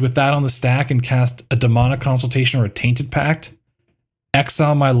respond with that on the stack and cast a Demonic Consultation or a Tainted Pact,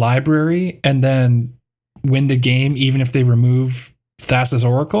 exile my library, and then win the game even if they remove Thassa's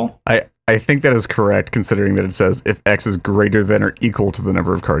Oracle? I think that is correct, considering that it says if X is greater than or equal to the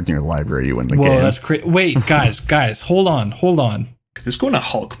number of cards in your library, you win the game. Well, that's crazy. Wait, guys, hold on. Could this go in a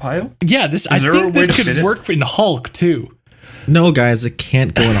Hulk pile? Yeah, I think this could work in Hulk too. No, guys, it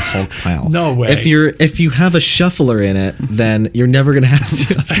can't go in a Hulk pile. No way. If you have a shuffler in it, then you're never gonna have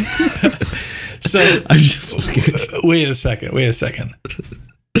to. So I'm just wait a second.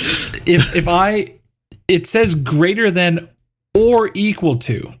 It says greater than or equal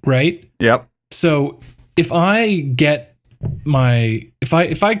to, right? Yep. So if I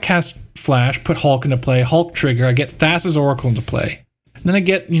cast Flash, put Hulk into play, Hulk trigger, I get Thassa's Oracle into play. And then I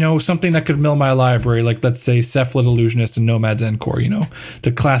get, something that could mill my library, like let's say Cephalid Illusionist and Nomad's Encore,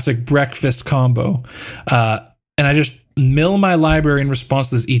 the classic breakfast combo. And I just mill my library in response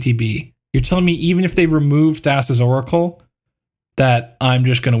to this ETB. You're telling me even if they remove Thassa's Oracle, that I'm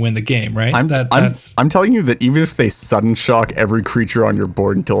just going to win the game, right? I'm telling you that even if they sudden shock every creature on your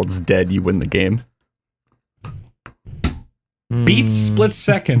board until it's dead, you win the game. Beats split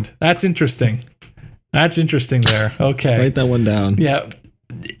second. That's interesting. That's interesting there. Okay. write that one down. Yeah.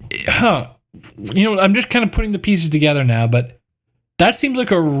 I'm just kind of putting the pieces together now, but that seems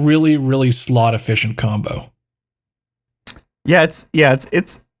like a really, really slot efficient combo. Yeah, it's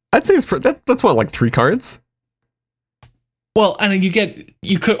I'd say that's what, like 3 cards? Well, and you could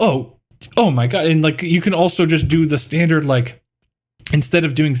oh my god, and like you can also just do the standard, like instead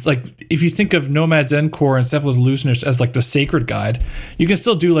of doing, like, if you think of Nomad's Encore and Cephalid Illusionist as like the sacred guide, you can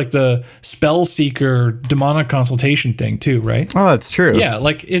still do like the Spell Seeker demonic consultation thing too, right? Oh, that's true. Yeah,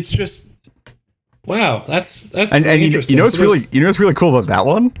 like it's just wow, that's and really you interesting. know what's really cool about that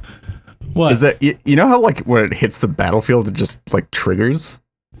one? What is that? You know how like when it hits the battlefield, it just like triggers.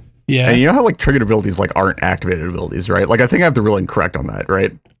 Yeah, and you know how like triggered abilities like aren't activated abilities, right? Like I think I have the ruling correct on that,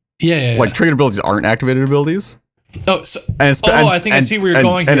 right? Yeah. Like triggered abilities aren't activated abilities. Oh, so, I think I see where you're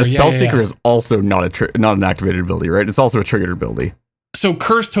going here. And a Spell Seeker is also not an activated ability, right? It's also a triggered ability. So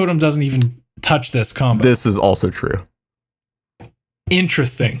Curse Totem doesn't even touch this combo. This is also true.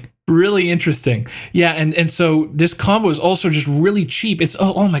 Interesting. Really interesting. Yeah, and so this combo is also just really cheap. It's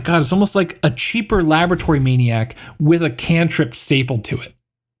oh my god, it's almost like a cheaper Laboratory Maniac with a cantrip stapled to it.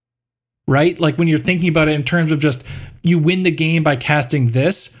 Right? Like when you're thinking about it in terms of just you win the game by casting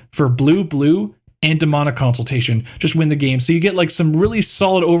this for blue, and Demonic Consultation, just win the game. So you get like some really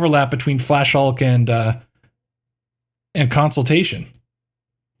solid overlap between Flash Hulk and Consultation.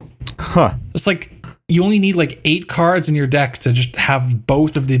 Huh. It's like you only need like 8 cards in your deck to just have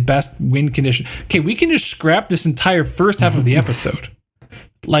both of the best win condition. Okay, we can just scrap this entire first half of the episode.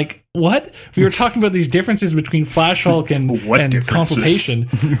 Like, what? We were talking about these differences between Flash Hulk and Consultation,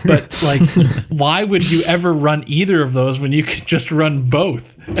 but like, why would you ever run either of those when you could just run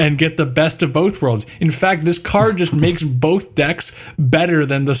both and get the best of both worlds? In fact, this card just makes both decks better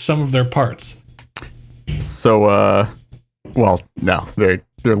than the sum of their parts. So, well, no, they're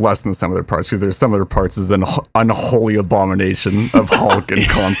less than some of their parts, because there's some of their parts is an unholy abomination of Hulk and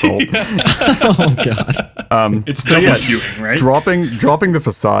Consult. Oh god. It's double queuing, right? Dropping the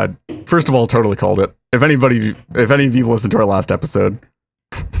facade. First of all, totally called it. If any of you listened to our last episode.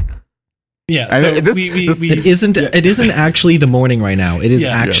 Yeah, so it isn't actually the morning right now. It is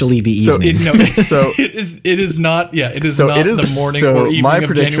actually the evening. It is not the morning or evening my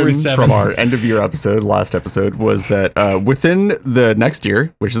of January 7th. From our end of year episode, last episode, was that within the next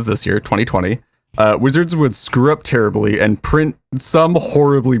year, which is this year, 2020, Wizards would screw up terribly and print some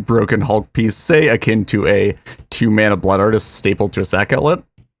horribly broken Hulk piece, say akin to a 2-mana Blood Artist stapled to a sack outlet.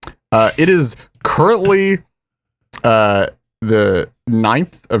 It is currently the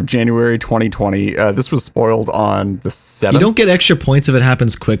 9th of January 2020. This was spoiled on the 7th. You don't get extra points if it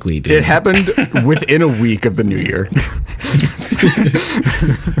happens quickly, dude. It happened within a week of the new year.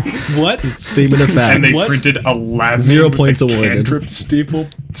 What? Statement of fact. And they printed a last 0 points awarded. Cantrip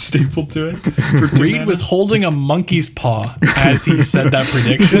stapled to it. Reed was holding a monkey's paw as he said that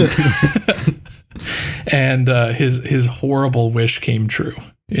prediction. And his horrible wish came true.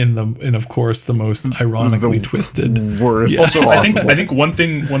 In of course the most ironically twisted worst. Yeah. Also, I think one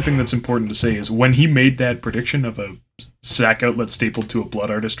thing that's important to say is when he made that prediction of a sack outlet stapled to a Blood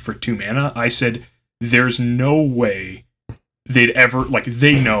Artist for 2 mana, I said there's no way they'd ever, like,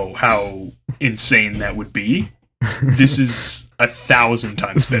 they know how insane that would be. This is 1,000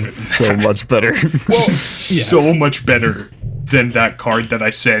 times better than so that. much better. Well, so much better than that card that I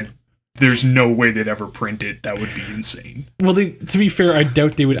said there's no way they'd ever print it. That would be insane. Well, to be fair, I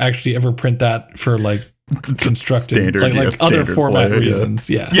doubt they would actually ever print that for like constructed standard, other format play, reasons.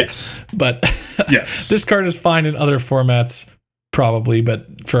 Yeah. Yes. But yes, this card is fine in other formats, probably,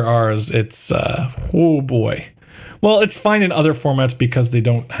 but for ours, it's oh boy. Well, it's fine in other formats because they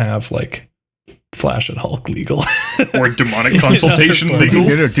don't have like Flash and Hulk legal or Demonic Consultation legal.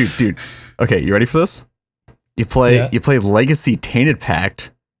 No, dude. Okay, you ready for this? You play Legacy Tainted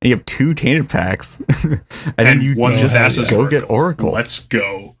Pact. And you have 2 Tainted Packs, and then you just go get Oracle. Let's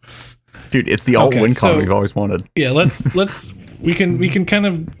go, dude! It's the alt win con we've always wanted. Yeah, let's we can kind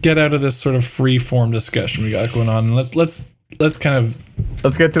of get out of this sort of free form discussion we got going on, and let's kind of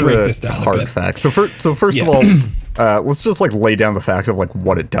get to the hard facts. So first of all, let's just like lay down the facts of like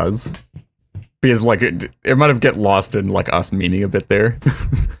what it does, because like it might have get lost in like us meaning a bit there.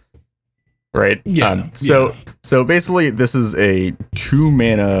 Right? So basically this is a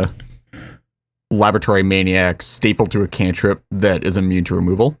 2-mana Laboratory Maniac stapled to a cantrip that is immune to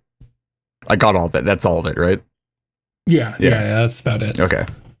removal. I got all of that. That's all of it, right? Yeah, that's about it. Okay.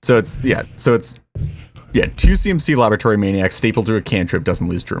 So it's 2 CMC Laboratory Maniac stapled to a cantrip, doesn't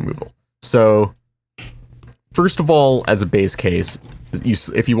lose to removal. So first of all, as a base case,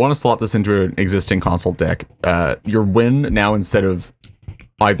 if you want to slot this into an existing console deck, your win now, instead of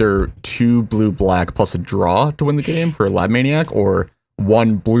either 2 blue-black plus a draw to win the game for a Lab Maniac, or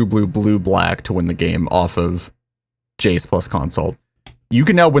 1 blue-blue-blue-black to win the game off of Jace plus Consult, you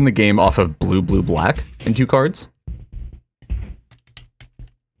can now win the game off of blue-blue-black in 2 cards.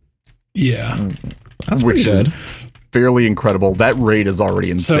 Yeah. That's which pretty good. Is fairly incredible. That rate is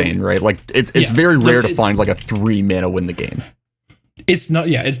already insane, right? Like it's very rare to find like a 3 mana win the game. It's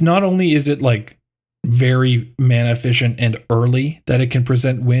not only is it like very mana efficient and early that it can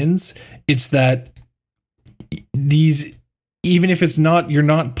present wins, it's that these, even if it's not, you're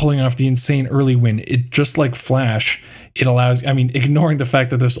not pulling off the insane early win, it just like Flash, it allows, I mean, ignoring the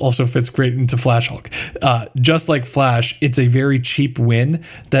fact that this also fits great into Flash Hulk, just like Flash, it's a very cheap win.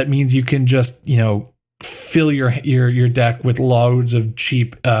 That means you can just, fill your deck with loads of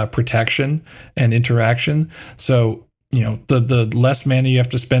cheap protection and interaction. So, the less mana you have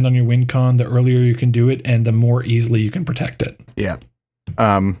to spend on your win con, the earlier you can do it, and the more easily you can protect it. Yeah.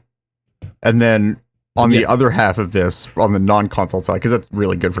 And then on the other half of this, on the non-consult side, because that's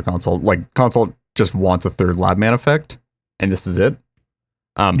really good for consult, like consult just wants a 3rd lab man effect, and this is it.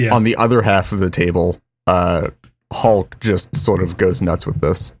 On the other half of the table, Hulk just sort of goes nuts with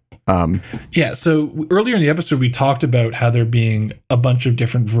this. So earlier in the episode, we talked about how there being a bunch of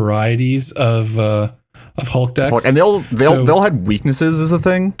different varieties of Hulk decks, and they'll have weaknesses is the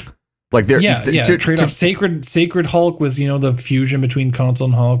thing. Like trade off Sacred Hulk was the fusion between console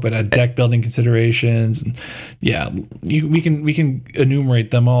and Hulk, but had deck building considerations, and we can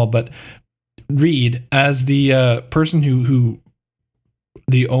enumerate them all. But Reed, as the person who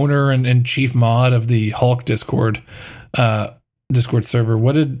the owner and chief mod of the Hulk Discord server,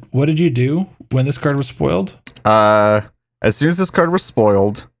 what did you do when this card was spoiled? As soon as this card was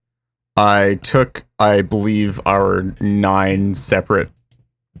spoiled, I took, I believe, our 9 separate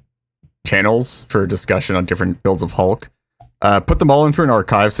channels for discussion on different builds of Hulk, put them all into an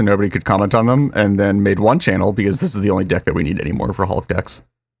archive so nobody could comment on them, and then made one channel because this is the only deck that we need anymore for Hulk decks.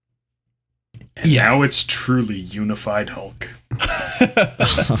 And now it's truly unified Hulk.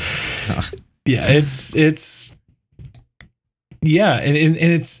 It's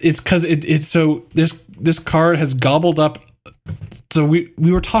because so this card has gobbled up. So we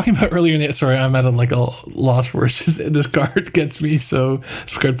were talking about earlier in the, sorry, I'm at a loss for words. This card gets me, so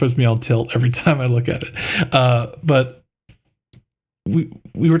this card puts me on tilt every time I look at it. But we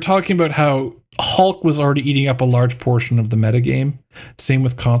were talking about how Hulk was already eating up a large portion of the metagame. Same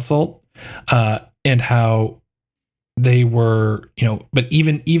with Consult, and how they were, but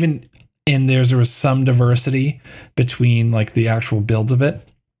even and there was some diversity between like the actual builds of it.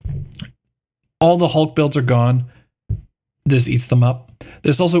 All the Hulk builds are gone. This eats them up.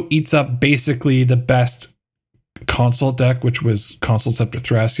 This also eats up basically the best Consult deck, which was Consult Scepter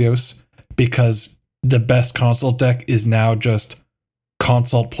Thrasios, because the best Consult deck is now just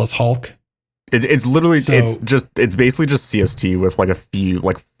Consult plus Hulk. It's literally, it's basically just CST with like a few,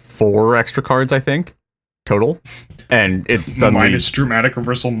 like 4 extra cards, I think, total. And it's suddenly minus Dramatic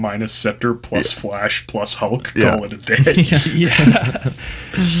Reversal, minus Scepter, plus Flash, plus Hulk. Yeah. Call it a day.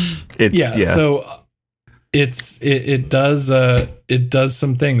 So it does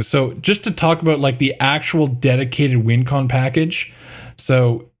some things. So just to talk about like the actual dedicated WinCon package.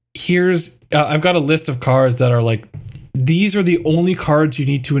 So here's I've got a list of cards that are like, these are the only cards you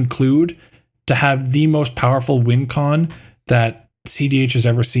need to include to have the most powerful WinCon that CDH has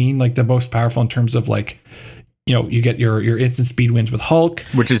ever seen. Like the most powerful in terms of like, you get your instant speed wins with Hulk,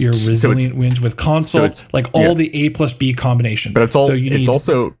 which is your resilient wins with Consult, all the A plus B combinations. But it's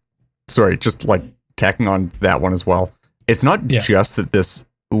also just like tacking on that one as well. It's not just that this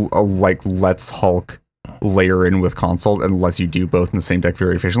lets Hulk layer in with Consult and lets you do both in the same deck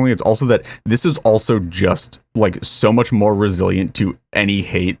very efficiently. It's also that this is also just like so much more resilient to any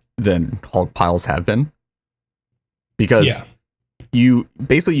hate than Hulk piles have been, because you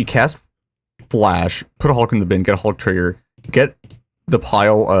cast Flash, put a Hulk in the bin, get a Hulk trigger, get the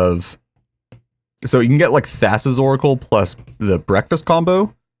pile of So you can get like Thassa's Oracle plus the Breakfast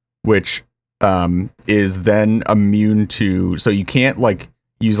combo, which is then immune to. So you can't like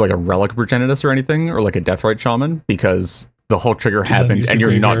use like a Relic Progenitus or anything, or like a Deathrite Shaman, because the Hulk trigger happened and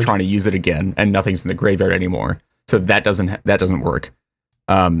you're not trying to use it again, and nothing's in the graveyard anymore. So that doesn't work.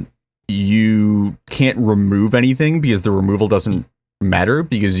 You can't remove anything because the removal doesn't matter,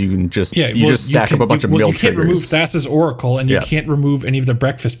 because you can just just stack up a bunch of mill triggers. You can't remove Thassa's Oracle, and you can't remove any of the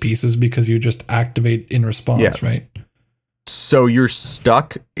breakfast pieces because you just activate in response, right? So you're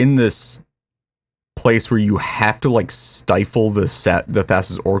stuck in this place where you have to like stifle the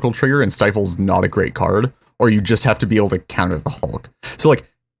Thassa's Oracle trigger, and Stifle's not a great card, or you just have to be able to counter the Hulk. So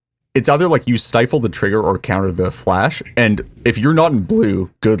like it's either like you stifle the trigger or counter the flash, and if you're not in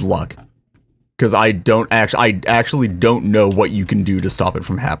blue, good luck. Because I actually don't know what you can do to stop it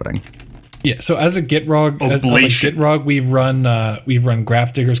from happening. Yeah, so as a Gitrog, we've run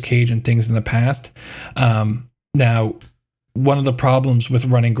Grafdigger's Cage and things in the past. Now, one of the problems with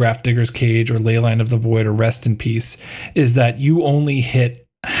running Grafdigger's Cage or Leyline of the Void or Rest in Peace is that you only hit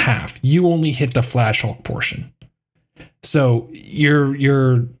half. You only hit the Flash Hulk portion. So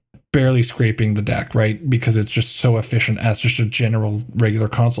you're barely scraping the deck, right? Because it's just so efficient as just a general regular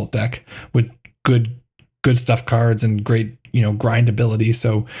consult deck with good stuff cards and great, grindability.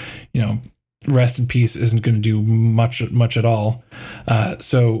 So, Rest in Peace isn't going to do much at all.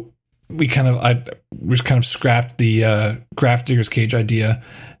 So we kind of scrapped the Grafdigger's Cage idea.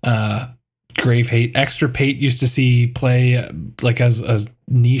 Grave Hate, Extra Pate used to see play like as a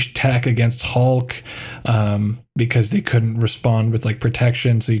niche tech against Hulk because they couldn't respond with like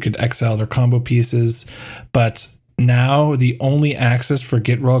protection, so you could exile their combo pieces. But now the only access for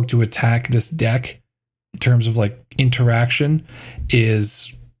Gitrog to attack this deck in terms of like interaction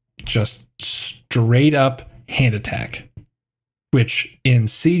is just straight up hand attack, which in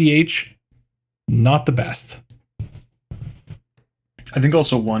CDH, not the best. I think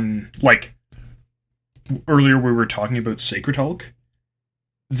also one, like earlier we were talking about Sacred Hulk,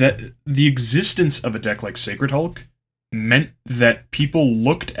 that the existence of a deck like Sacred Hulk meant that people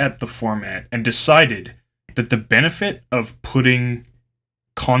looked at the format and decided that the benefit of putting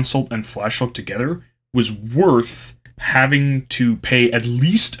Consult and Flash Hulk together was worth having to pay at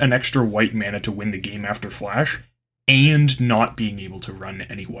least an extra white mana to win the game after Flash, and not being able to run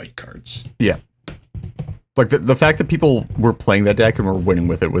any white cards. Yeah. Like the fact that people were playing that deck and were winning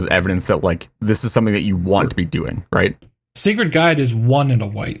with it was evidence that like this is something that you want to be doing, right? Sacred Guide is 1 and a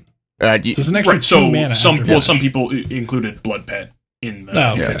white. So it's an extra 2 mana. Some people included Blood Pet in the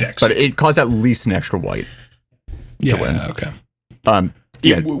decks, but it cost at least an extra white. Yeah. To win. Okay.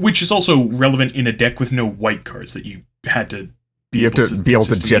 Which is also relevant in a deck with no white cards that you had to. You have to be able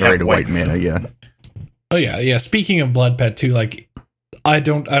to generate a white mana. Yeah. Oh yeah. Speaking of Blood Pet too, like I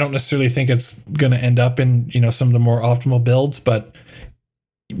don't necessarily think it's going to end up in some of the more optimal builds, but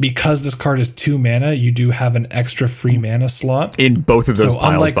because this card is 2 mana, you do have an extra free mana slot in both of those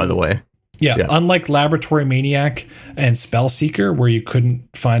piles, by the way. Yeah, unlike Laboratory Maniac and Spellseeker, where you couldn't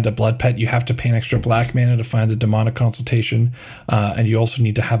find a Blood Pet, you have to pay an extra black mana to find the Demonic Consultation, and you also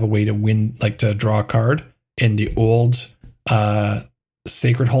need to have a way to win, like to draw a card in the old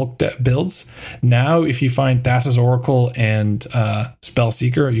Sacred Hulk builds. Now, if you find Thassa's Oracle and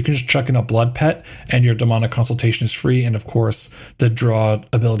Spellseeker, you can just chuck in a Blood Pet, and your Demonic Consultation is free, and of course, the draw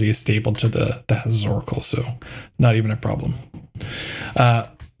ability is stapled to the Thassa's Oracle, so not even a problem.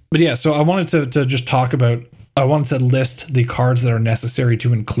 But yeah, so I wanted to just talk about, I wanted to list the cards that are necessary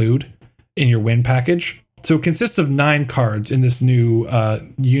to include in your win package. So it consists of 9 cards in this new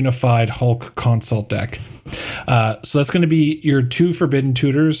unified Hulk consult deck. So that's going to be your 2 Forbidden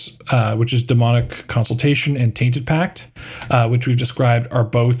Tutors, which is Demonic Consultation and Tainted Pact, which we've described are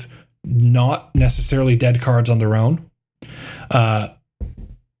both not necessarily dead cards on their own.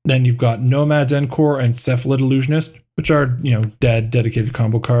 Then you've got Nomad's Encore and Cephalid Illusionist, which are, dead dedicated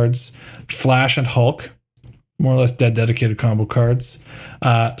combo cards. Flash and Hulk, more or less dead dedicated combo cards.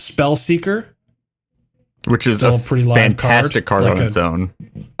 Spellseeker, which is a pretty fantastic card on its own.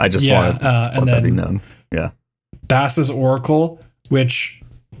 I just want to let that be known. Yeah. Thassa's Oracle, which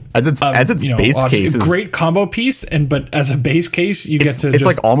as its base case is great combo piece, but as a base case, you get to it's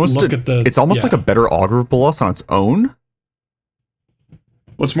like almost like a better Augur of Bolas on its own.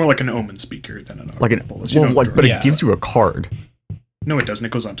 Well, it's more like an Omen Speaker than an Augur of Bolas. It gives you a card. No, it doesn't.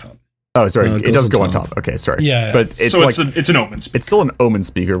 It goes on top. Oh, sorry. It does go on top. Okay, sorry. Yeah. But it's it's an Omen Speaker. It's still an Omen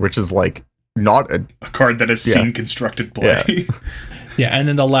Speaker, which is like not a card that has seen constructed play. Yeah, and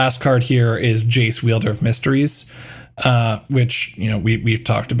then the last card here is Jace, Wielder of Mysteries, which we've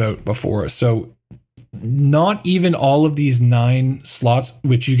talked about before. So not even all of these 9 slots,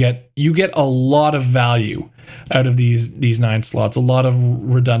 which you get a lot of value out of these 9 slots, a lot of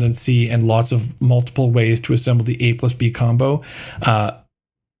redundancy and lots of multiple ways to assemble the A plus B combo.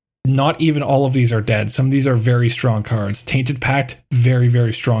 Not even all of these are dead. Some of these are very strong cards. Tainted Pact, very,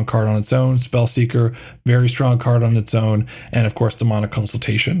 very strong card on its own. Spellseeker, very strong card on its own. And of course, Demonic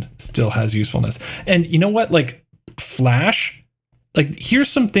Consultation still has usefulness. And you know what? Like, Flash, like, here's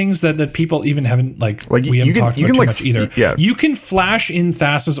some things that people even haven't, like we haven't talked about too much either. Yeah. You can flash in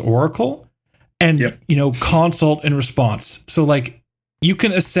Thassa's Oracle and, you know, consult and response. So, like, you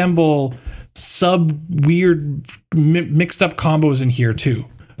can assemble weird mixed up combos in here too.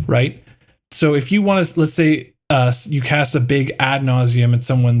 Right, so if you want to, let's say you cast a big ad nauseum at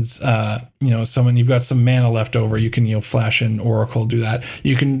someone's, you've got some mana left over, you can flash in Oracle, do that.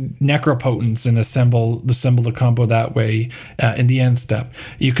 You can Necropotence and assemble the combo that way in the end step.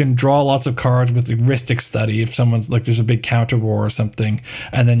 You can draw lots of cards with the Rhystic Study if someone's like there's a big counter war or something,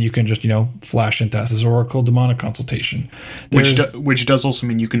 and then you can just flash in Thassa's Oracle, Demonic Consultation, which does also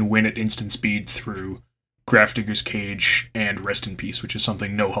mean you can win at instant speed through Grafdigger's Cage and Rest in Peace, which is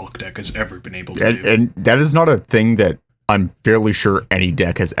something no Hulk deck has ever been able to do. And that is not a thing that I'm fairly sure any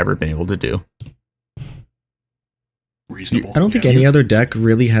deck has ever been able to do. Reasonable. I don't think any other deck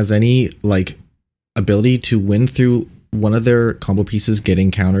really has any like ability to win through one of their combo pieces getting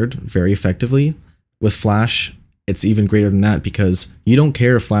countered very effectively. With Flash, it's even greater than that because you don't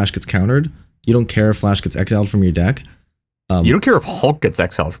care if Flash gets countered. You don't care if Flash gets exiled from your deck. You don't care if Hulk gets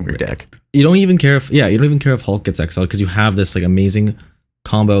exiled from your deck. You don't even care if Hulk gets exiled because you have this like amazing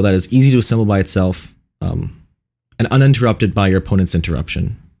combo that is easy to assemble by itself, and uninterrupted by your opponent's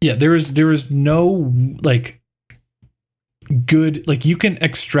interruption. Yeah, there is no like good, like you can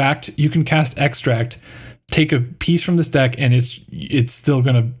cast Extract, take a piece from this deck, and it's still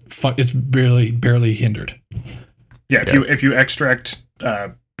gonna it's barely hindered. Yeah, if you extract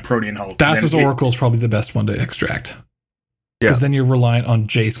Protean Hulk, Thassa's Oracle is probably the best one to extract. Because then you're reliant on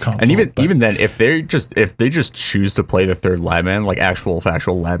Jace console. And even then, if they just choose to play the third lab man, like actual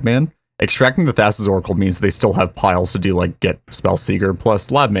factual lab man, extracting the Thassa's Oracle means they still have piles to do like get Spellseeker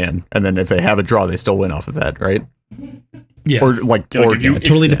plus lab man, and then if they have a draw, they still win off of that, right? Yeah. Or like, it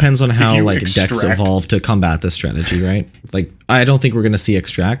totally depends on how like decks evolve to combat this strategy, right? Like, I don't think we're gonna see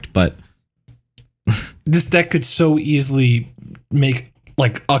extract, but this deck could so easily make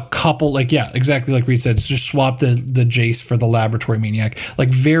like a couple, like, yeah, exactly like Reed said, just swap the Jace for the Laboratory Maniac.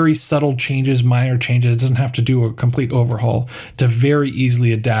 Like very subtle changes, minor changes. It doesn't have to do a complete overhaul to very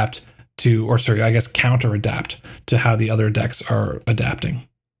easily adapt to, or sorry, I guess counter adapt to how the other decks are adapting.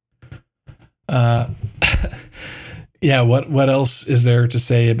 Yeah, what else is there to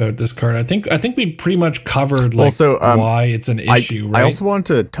say about this card? I think we pretty much covered like also, why it's an issue, right? I also want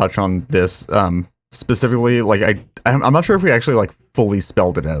to touch on this specifically, like I'm not sure if we actually like fully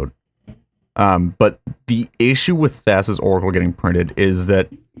spelled it out. But the issue with Thassa's Oracle getting printed is that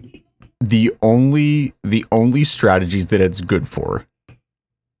the only strategies that it's good for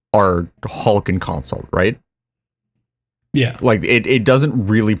are Hulk and Consult, right? Yeah. Like it doesn't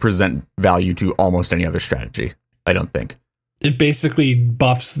really present value to almost any other strategy, I don't think. It basically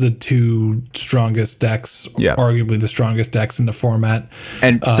buffs the 2 strongest decks, arguably the strongest decks in the format.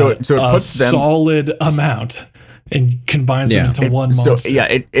 And so it puts them solid amount and combines them into one monster. So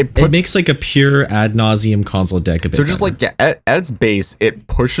it makes like a pure ad nauseum console deck. So just better. At its base, it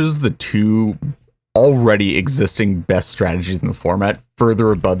pushes the 2 already existing best strategies in the format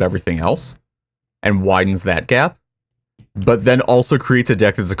further above everything else and widens that gap. But then also creates a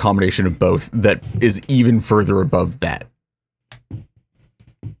deck that's a combination of both that is even further above that.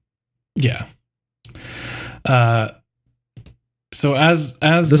 Yeah. So as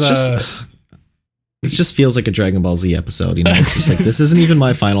this just feels like a Dragon Ball Z episode, you know? It's just like, this isn't even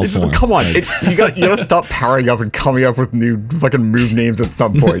my final form. Come on, you gotta stop powering up and coming up with new fucking move names at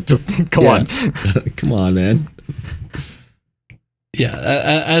some point. Just come on. Come on, man. Yeah,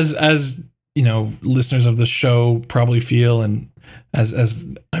 as you know, listeners of the show probably feel, and as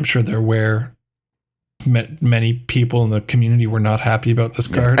I'm sure they're aware, many people in the community were not happy about this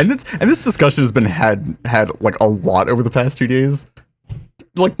card. And this discussion has been had like a lot over the past 2 days.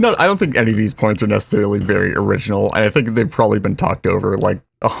 Like, no, I don't think any of these points are necessarily very original, and I think they've probably been talked over like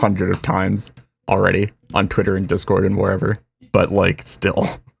 100 of times already on Twitter and Discord and wherever. But like, still,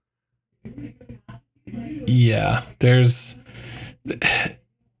 yeah,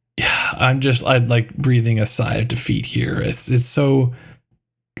 I'm like breathing a sigh of defeat here. It's so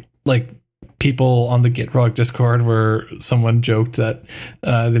like people on the GitRock Discord where someone joked that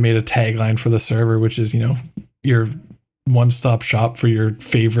they made a tagline for the server, which is, you know, your one-stop shop for your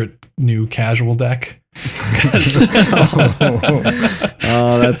favorite new casual deck.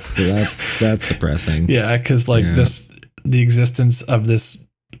 Oh, that's depressing. Yeah, because like the existence of this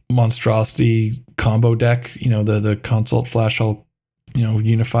monstrosity combo deck, the Consult Flash Hulk,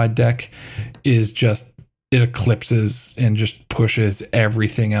 unified deck, is just, it eclipses and just pushes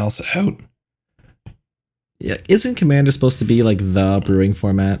everything else out. Yeah, isn't Commander supposed to be like the brewing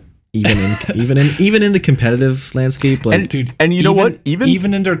format? Even in the competitive landscape, like, and you know what?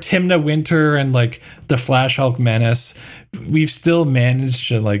 Even under Timna Winter and like the Flash Hulk Menace, we've still managed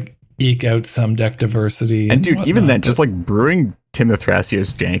to like eke out some deck diversity. And dude, even then, just like brewing Timna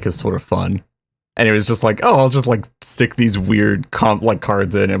Thrasios jank is sort of fun. And it was just like, oh, I'll just like stick these weird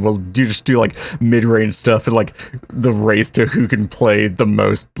cards in, and we'll just do like mid-range stuff, and like the race to who can play the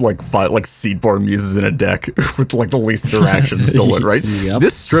most like Seedborn Muses in a deck with like the least interactions stolen, right? Yep.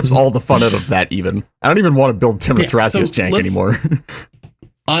 This strips all the fun out of that. Even I don't even want to build Timna Thrasios jank anymore.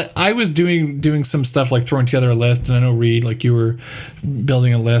 I was doing some stuff like throwing together a list, and I know Reed, like you were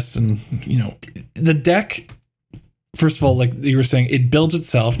building a list, and the deck. First of all, like you were saying, it builds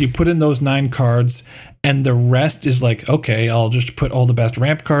itself. You put in those 9 cards, and the rest is like, okay, I'll just put all the best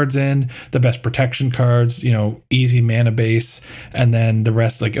ramp cards in, the best protection cards, easy mana base, and then the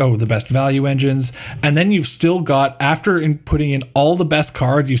rest, like, the best value engines. And then you've still got, after putting in all the best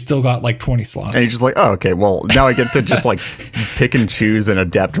cards, you've still got like 20 slots. And you're just like, oh, okay, well, now I get to just like pick and choose and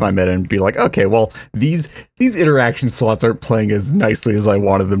adapt to my meta and be like, okay, well, these interaction slots aren't playing as nicely as I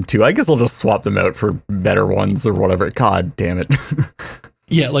wanted them to. I guess I'll just swap them out for better ones or whatever. God damn it.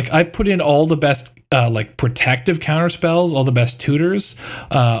 Yeah, like I put in all the best like protective counter spells, all the best tutors,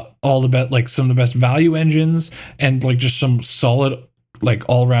 all the best, like some of the best value engines, and like just some solid like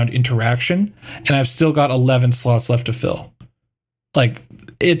all around interaction. And I've still got 11 slots left to fill. Like,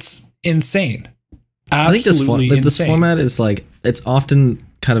 it's insane. Absolutely, I think this format is like, it's often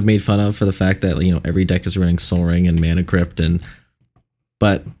kind of made fun of for the fact that every deck is running Soul Ring and Mana Crypt,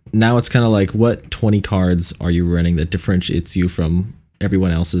 but now it's kind of like, what 20 cards are you running that differentiates you from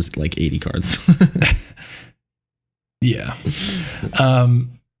everyone else's like 80 cards? Yeah.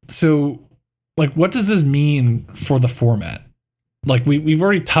 So like, what does this mean for the format? Like we've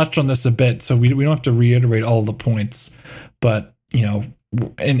already touched on this a bit, so we don't have to reiterate all the points, but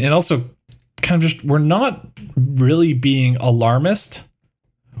and also kind of just, we're not really being alarmist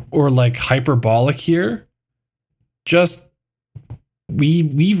or like hyperbolic here. Just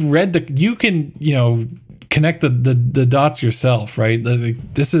we've read you can connect the dots yourself, right?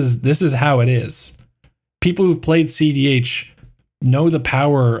 This is how it is. People who've played CDH know the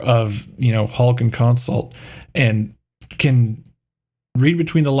power of Hulk and Consult, and can read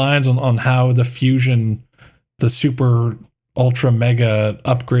between the lines on how the fusion, the super ultra mega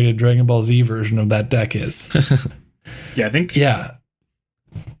upgraded Dragon Ball Z version of that deck is. Yeah, I think. Yeah.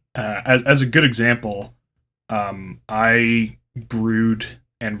 As a good example, I brewed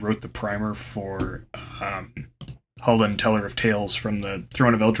and wrote the primer for Hulda, Teller of Tales from the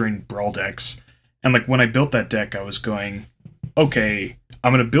Throne of Eldraine Brawl decks. And like when I built that deck, I was going, okay,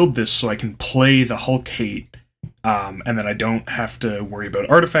 I'm going to build this so I can play the Hulk hate, and then I don't have to worry about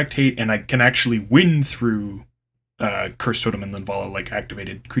artifact hate, and I can actually win through Curse Totem and Linvala, like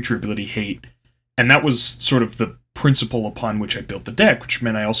activated creature ability hate. And that was sort of the principle upon which I built the deck, which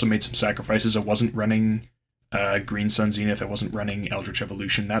meant I also made some sacrifices. I wasn't running Green Sun Zenith, I wasn't running Eldritch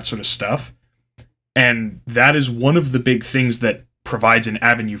Evolution, that sort of stuff. And that is one of the big things that provides an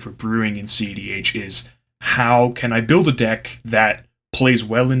avenue for brewing in CEDH, is how can I build a deck that plays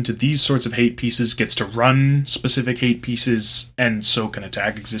well into these sorts of hate pieces, gets to run specific hate pieces, and so can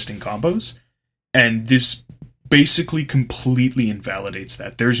attack existing combos. And this basically completely invalidates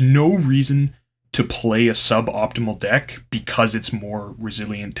that. There's no reason to play a suboptimal deck because it's more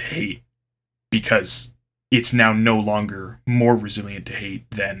resilient to hate, because it's now no longer more resilient to hate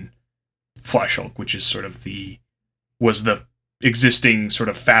than Flash Hulk, which is sort of was the existing sort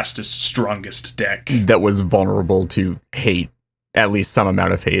of fastest, strongest deck that was vulnerable to hate, at least some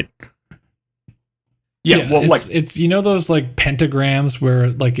amount of hate. Yeah, well, it's those like pentagrams where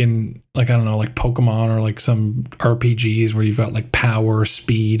like in like, I don't know, like Pokemon or like some RPGs where you've got like power,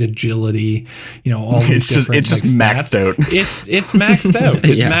 speed, agility, all these different. It's just maxed out. It's maxed out.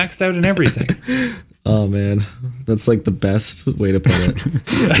 It's maxed out in everything. Oh man, that's like the best way to put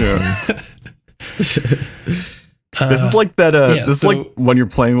it. Yeah. This is like that. This is like when you're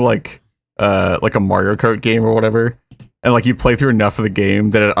playing like a Mario Kart game or whatever, and like you play through enough of the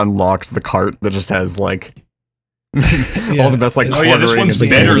game that it unlocks the cart that just has like all the best like this one's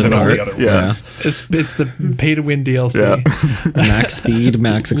better than all the other ones. It's the pay to win DLC. Yeah. Max speed,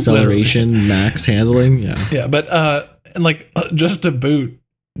 max acceleration, max handling. Yeah. Yeah, but and like just to boot,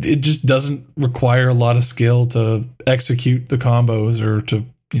 it just doesn't require a lot of skill to execute the combos or to,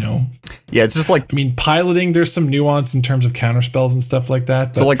 Yeah, it's just like, I mean, piloting, there's some nuance in terms of counter spells and stuff like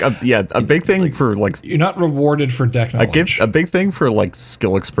that. so like, a big thing for like, you're not rewarded for deck knowledge. a big thing for like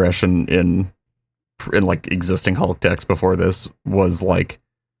skill expression in like existing Hulk decks before this was like,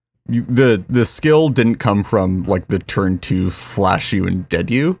 the skill didn't come from like the turn 2 flash you and dead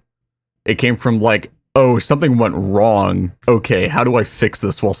you. It came from like, oh, something went wrong. Okay, how do I fix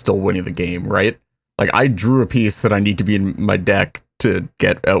this while still winning the game, right? Like, I drew a piece that I need to be in my deck to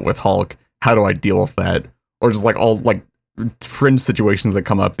get out with Hulk. How do I deal with that? Or just like all like fringe situations that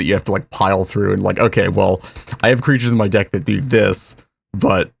come up that you have to like pile through and like, okay, well, I have creatures in my deck that do this,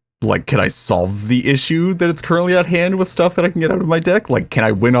 but like, can I solve the issue that it's currently at hand with stuff that I can get out of my deck? Like, can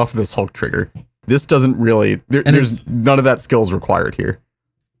I win off this Hulk trigger? This doesn't really, there's none of that skills required here.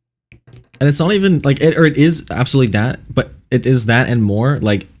 And it's not even like it is absolutely that, but it is that and more.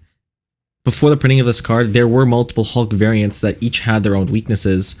 Like, before the printing of this card, there were multiple Hulk variants that each had their own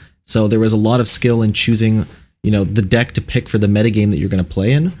weaknesses. So there was a lot of skill in choosing, the deck to pick for the metagame that you're going to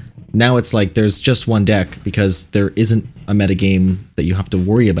play in. Now it's like there's just one deck because there isn't a metagame that you have to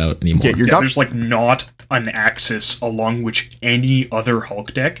worry about anymore. Yeah, there's like not an axis along which any other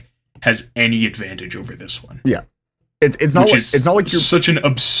Hulk deck has any advantage over this one. Yeah. It's not like you're such an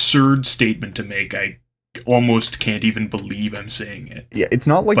absurd statement to make. I almost can't even believe I'm saying it. Yeah, it's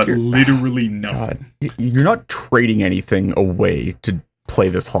not like but you're literally nothing. You're not trading anything away to play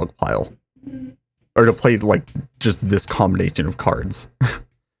this Hulk pile. Or to play like just this combination of cards.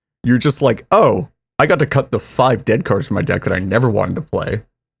 You're just like, oh, I got to cut the 5 dead cards from my deck that I never wanted to play.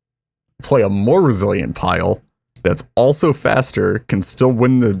 Play a more resilient pile that's also faster, can still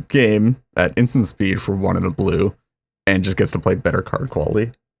win the game at instant speed for 1 and a blue, and just gets to play better card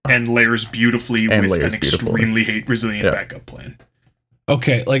quality. And layers beautifully with an extremely resilient backup plan.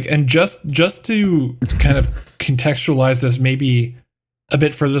 Okay, like, and just to kind of contextualize this maybe a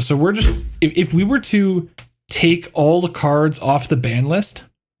bit further, so we're just, if we were to take all the cards off the ban list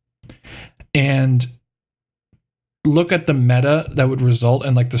and look at the meta that would result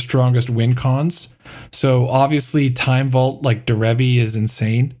in like the strongest win cons. So obviously Time Vault, like Derevi, is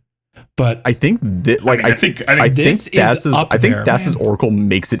insane. But I think that, like, I think Thassa's Oracle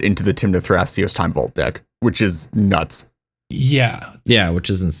makes it into the Tymna Thrasios Time Vault deck, which is nuts. Yeah, which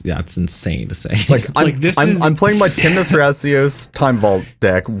is it's insane to say. Like, I'm playing my Tymna Thrasios Time Vault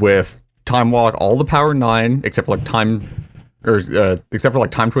deck with Time Walk, all the power 9 except for like Time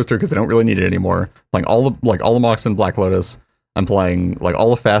Twister because I don't really need it anymore. Playing all the Mox and Black Lotus. I'm playing like all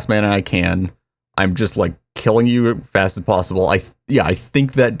the fast mana I can. I'm just like killing you as fast as possible. I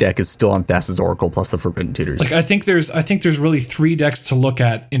think that deck is still on Thassa's Oracle plus the Forbidden Tutors. Like I think there's really 3 decks to look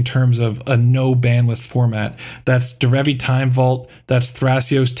at in terms of a no ban list format. That's Derevi Time Vault, that's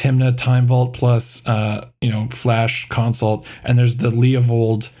Thrasios Tymna Time Vault plus Flash Consult, and there's the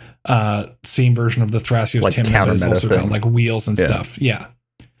Leovold same version of the Thrasios like Tymna that is also got like wheels and stuff. Yeah.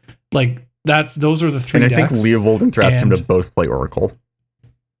 Like those are the 3 decks. And I think Leovold and Thrasios both play Oracle.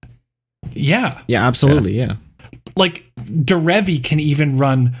 Yeah. Yeah, absolutely, yeah. Like, Derevi can even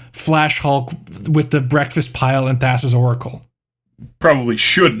run Flash Hulk with the Breakfast Pile and Thassa's Oracle. Probably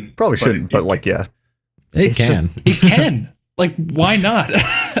shouldn't. But like, yeah. It can. It can. Like, why not?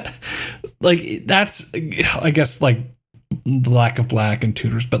 Like, that's, I guess, like, the lack of black and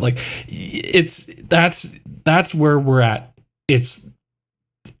tutors, but like, that's where we're at. It's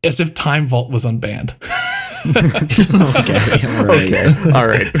as if Time Vault was unbanned. Okay, all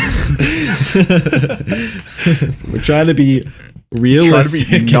right. We're trying to be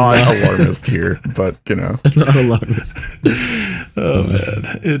realistic, trying to be not alarmist here, but not alarmist. Oh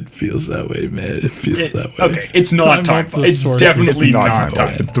man, it feels that way, man. It feels that way. Okay, it's not Time Vault. It's definitely not Time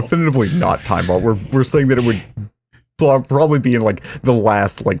Vault. It's definitively not Time Vault. We're saying that it would probably be in like the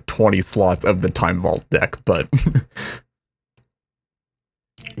last like 20 slots of the Time Vault deck, but.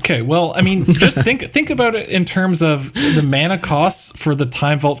 Okay, well, I mean, just think about it in terms of the mana costs for the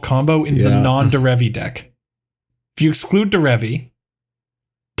Time Vault combo in the non-Derevi deck. If you exclude Derevi,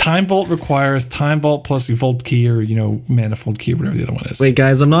 Time Vault requires Time Vault plus Vault Key or, Manifold Key or whatever the other one is. Wait,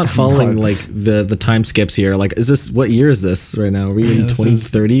 guys, I'm not following like the time skips here. Like, is this, what year is this right now? Are we in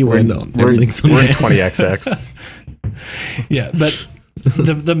 2030? We're in 20XX. Yeah, but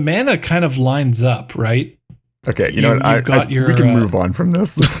the mana kind of lines up, right? Okay, you know what? We can move on from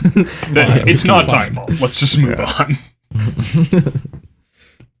this. It's not Time Vault. Let's just move on.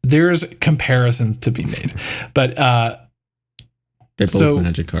 There's comparisons to be made, but They're both So-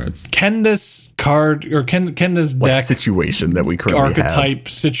 magic cards. Can this card or can this Like deck situation that we currently archetype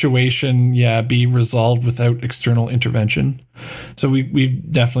situation, be resolved without external intervention? So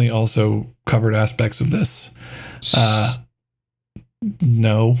we've definitely also covered aspects of this.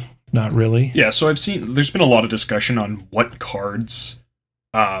 No, not really. Yeah, so there's been a lot of discussion on what cards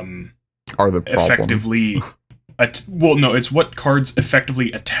are the problem. effectively it's what cards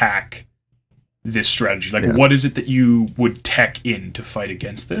effectively attack this strategy. Like, what is it that you would tech in to fight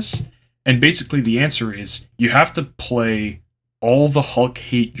against this? And basically the answer is you have to play all the Hulk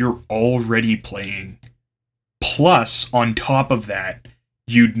hate you're already playing, plus on top of that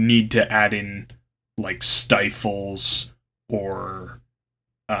you'd need to add in like stifles or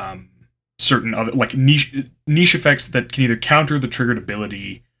certain other like niche effects that can either counter the triggered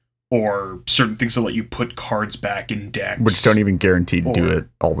ability or certain things that let you put cards back in decks, Which don't even guarantee do it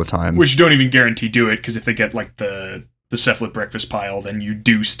all the time. which don't even guarantee do it, because if they get like the cephalid breakfast pile, then you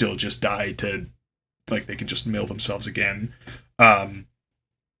do still just die to, like, they can just mill themselves again. And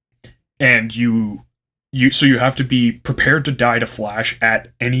you have to be prepared to die to flash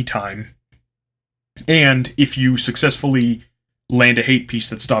at any time. And if you successfully land a hate piece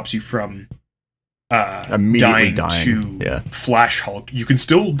that stops you from Immediately dying to yeah. Flash Hulk, you can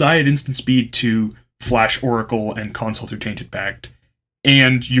still die at instant speed to Flash Oracle and Console through Tainted Pact,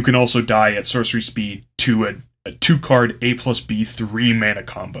 and you can also die at sorcery speed to a 2-card A+B 3 mana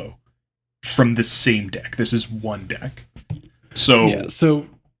combo from the same deck. This is one deck, so So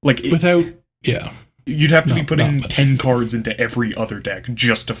like without you'd have to be Not putting much. 10 cards into every other deck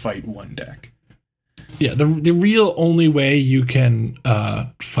just to fight one deck. the real only way you can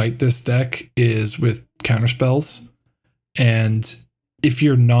fight this deck is with counterspells, and if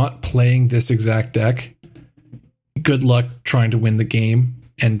you're not playing this exact deck, good luck trying to win the game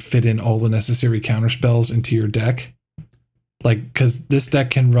and fit in all the necessary counterspells into your deck. Like, because this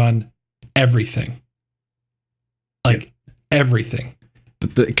deck can run everything, like everything.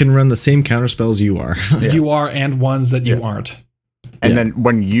 It can run the same counter spells you are. Yeah. You are, and ones that you aren't. And then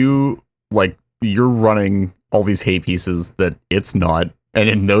when you're running all these hate pieces that it's not, and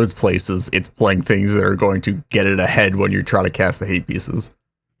in those places it's playing things that are going to get it ahead when you're trying to cast the hate pieces.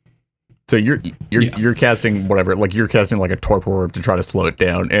 So you're casting whatever, like you're casting like a Torpor Orb to try to slow it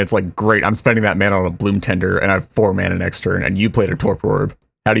down, and it's like, great, I'm spending that mana on a Bloom Tender and I have 4 mana next turn, and you played a Torpor Orb.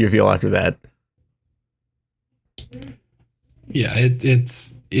 How do you feel after that? Yeah,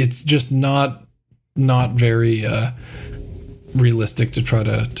 it's just not very realistic to try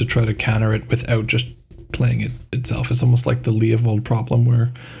to counter it without just playing it itself. It's almost like the Leovold problem,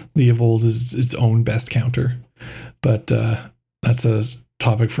 where Leovold is its own best counter. But that's a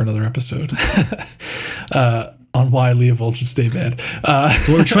topic for another episode on why Leovold should stay banned. What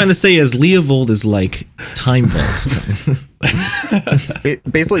we're trying to say is Leovold is like Time Vault.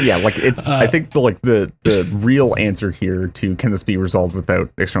 Basically, yeah, like it's. I think the real answer here to can this be resolved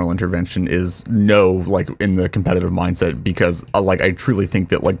without external intervention is no, like in the competitive mindset, because I truly think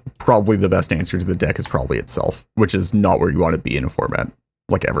that like probably the best answer to the deck is probably itself, which is not where you want to be in a format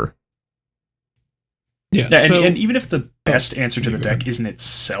like ever. Yeah, Yeah, so, and even if the best answer to the go deck isn't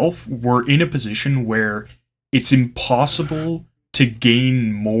itself, we're in a position where it's impossible to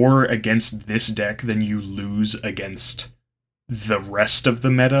gain more against this deck than you lose against the rest of the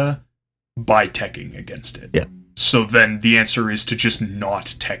meta by teching against it. Yeah. So then the answer is to just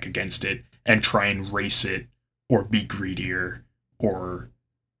not tech against it and try and race it or be greedier or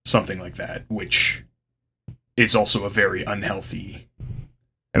something like that, which is also a very unhealthy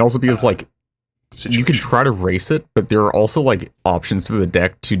And also because like situation. you can try to race it, but there are also like options for the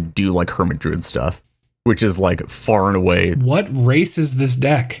deck to do like Hermit Druid stuff, which is like far and away. what race is this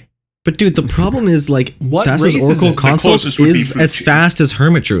deck? But dude, the problem is like What Thassa's race is Oracle it? The Consult closest would be is as Fuji. fast as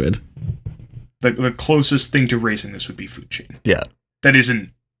Hermit Druid. The closest thing to racing this would be Food Chain. Yeah. That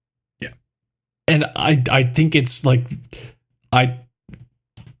isn't. And I think it's like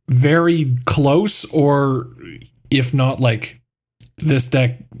very close, or if not like this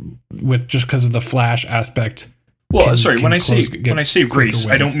deck with just because of the flash aspect. Well, can- sorry. can When I get say quicker race,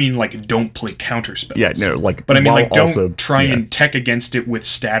 I wins. don't mean like don't play counter spells. Yeah, no, like, But I mean while like don't also try yeah. and tech against it with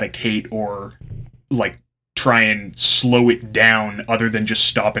static hate, or like try and slow it down other than just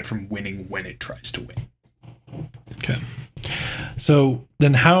stop it from winning when it tries to win. Okay. So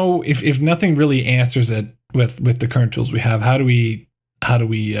then how, if nothing really answers it with the current tools we have, how do we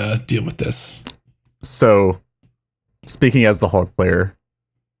deal with this? So, speaking as the Hulk player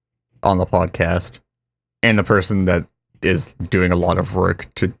on the podcast, and the person that is doing a lot of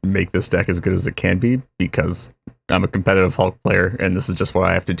work to make this deck as good as it can be, because I'm a competitive Hulk player, and this is just what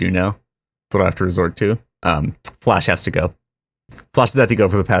I have to do now. It's what I have to resort to. Flash has to go. Flash has had to go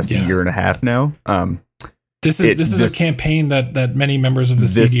for the past year and a half now. This is a campaign that many members of the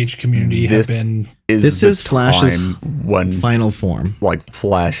CDH community have been. This is Flash's final form. Like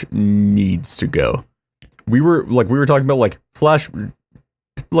Flash needs to go. We were talking about like Flash,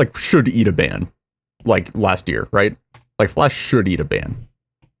 like should eat a ban, like last year, right? Like Flash should eat a ban.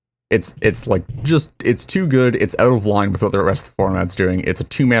 It's like just it's too good. It's out of line with what the rest of the format's doing. It's a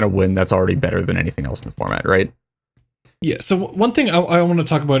 2-mana win that's already better than anything else in the format, right? Yeah. So one thing I want to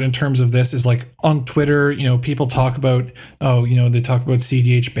talk about in terms of this is like on Twitter, people talk about, they talk about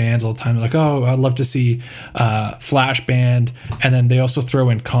CDH bans all the time. Like, oh, I'd love to see Flash banned. And then they also throw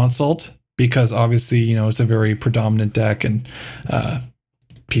in Consult because obviously, it's a very predominant deck and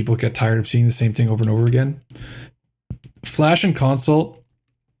people get tired of seeing the same thing over and over again. Flash and Consult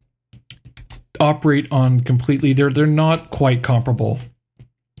operate on completely, they're not quite comparable.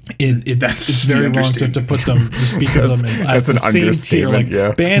 It's very wrong to put them, to speak of them as the same tier.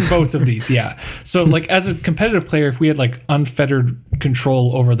 Like, ban both of these. Yeah. So like as a competitive player, if we had like unfettered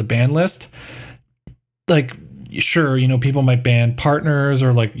control over the ban list, like sure, people might ban partners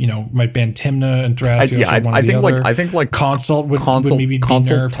or like, might ban Tymna and Thrasios. I think Consult would maybe be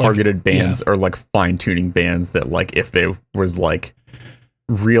Consult targeted bans are like fine tuning bans that like if there was like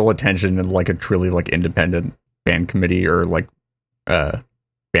real attention and like a truly like independent ban committee or like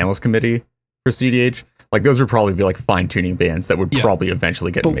banlist committee for CDH, like those would probably be like fine tuning bans that would probably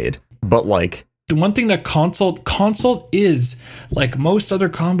eventually get made. But like the one thing that Consult is, like most other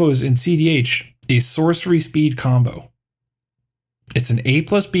combos in CDH, a sorcery speed combo. It's an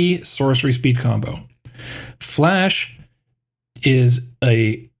A+B sorcery speed combo. Flash is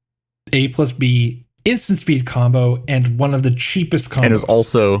a A+B instant speed combo and one of the cheapest combos, and is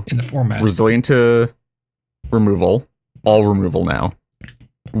also in the format. Resilient to removal, all removal now,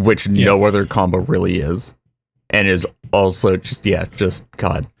 which no other combo really is, and is also just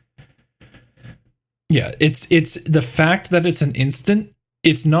God. Yeah, it's the fact that it's an instant.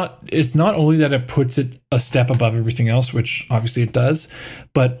 It's not only that it puts it a step above everything else, which obviously it does,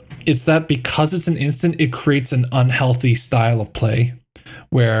 but it's that because it's an instant, it creates an unhealthy style of play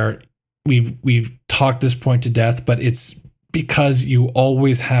where we've talked this point to death, but it's because you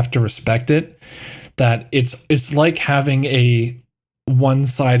always have to respect it, that it's like having a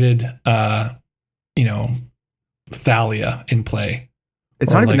one-sided Thalia in play.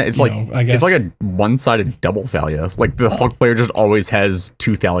 It's not even that. It's like I guess it's like a one-sided double Thalia. Like the Hulk player just always has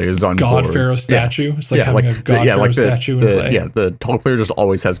two Thalias on God board. Pharaoh statue. It's like having a God Pharaoh statue in play. Yeah, the Hulk player just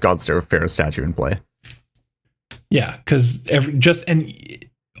always has God Pharaoh statue in play. Yeah, because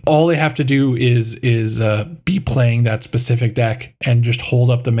all they have to do is be playing that specific deck and just hold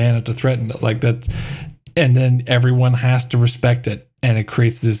up the mana to threaten it like that, and then everyone has to respect it, and it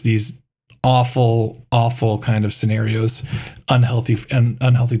creates these awful kind of scenarios, unhealthy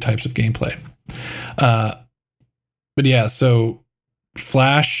types of gameplay. But yeah, so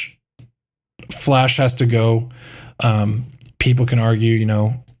Flash has to go. People can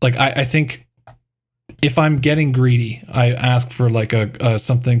argue, like I think if I'm getting greedy, I ask for like a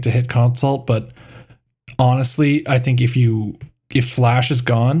something to hit Consult, but honestly, I think if Flash is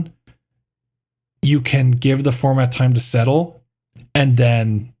gone, you can give the format time to settle and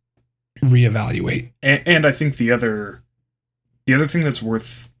then reevaluate. And I think the other thing that's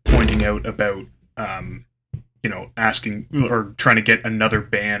worth pointing out about asking or trying to get another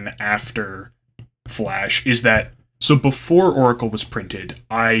ban after Flash is that, so before Oracle was printed,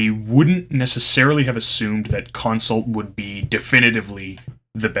 I wouldn't necessarily have assumed that Consult would be definitively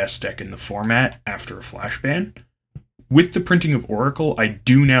the best deck in the format after a Flash ban. With the printing of Oracle, I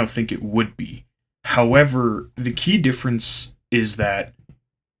do now think it would be. However, the key difference is that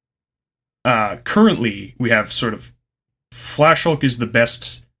currently we have sort of Flash Hulk is the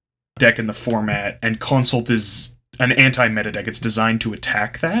best deck in the format, and Consult is an anti-meta deck. It's designed to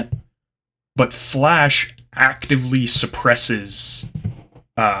attack that. But Flash actively suppresses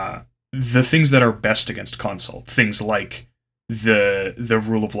the things that are best against Consult. Things like the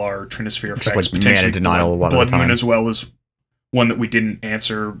Rule of Law or Trinisphere effects, like potentially mana denial a lot Blood of the time. Moon, as well as one that we didn't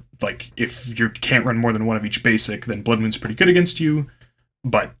answer. Like if you can't run more than one of each basic, then Blood Moon's pretty good against you.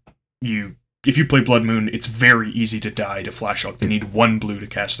 But if you play Blood Moon, it's very easy to die to Flash Hulk. They need one blue to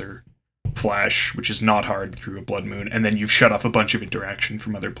cast their Flash, which is not hard through a Blood Moon, and then you've shut off a bunch of interaction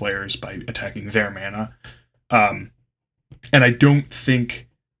from other players by attacking their mana. And I don't think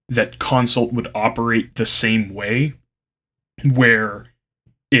that Consult would operate the same way, where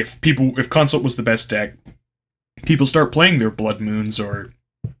if Consult was the best deck, people start playing their Blood Moons or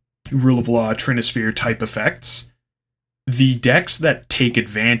Rule of Law, Trinisphere type effects. The decks that take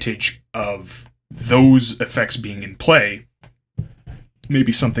advantage of those effects being in play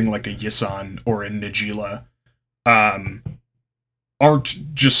maybe something like a Yisan or a Najila,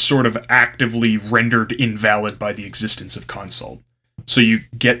 aren't just sort of actively rendered invalid by the existence of consult. So you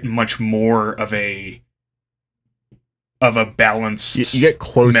get much more of a balanced. You get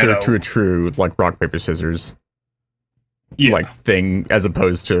closer meta. to a true like rock paper scissors Yeah. like thing as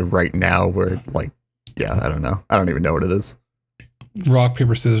opposed to right now where like I don't know. I don't even know what it is. Rock,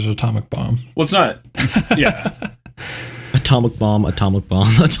 paper, scissors, atomic bomb. Well, it's not. Yeah. Atomic bomb, atomic bomb,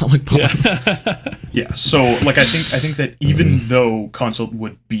 atomic bomb. Yeah. Yeah. So, like, I think that even though consult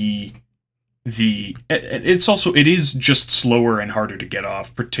would be it is just slower and harder to get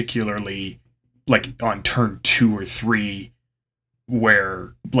off, particularly like on turn 2 or 3,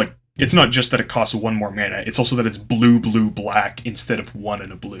 where like it's not just that it costs 1 more mana, it's also that it's blue, black instead of 1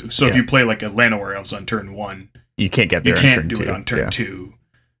 and a blue. So if you play like a Llanowar Elves on turn 1, You can't get there. you can't do it on turn 2.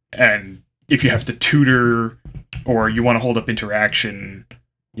 And if you have to tutor or you want to hold up interaction,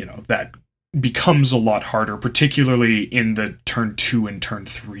 that becomes a lot harder, particularly in the turn 2 and turn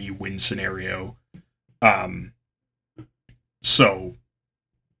 3 win scenario. So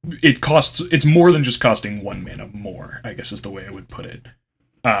it's more than just costing 1 mana more, I guess is the way I would put it.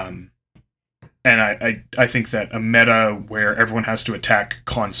 And I think that a meta where everyone has to attack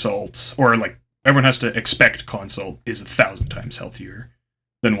consult, or like everyone has to expect consult, is 1,000 times healthier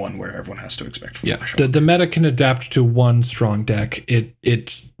than one where everyone has to expect flash. Yeah, the meta can adapt to one strong deck.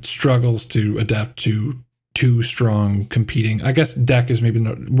 It struggles to adapt to 2 strong competing. I guess deck is maybe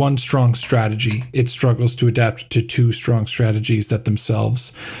not one strong strategy. It struggles to adapt to 2 strong strategies that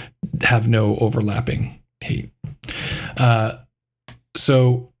themselves have no overlapping hate.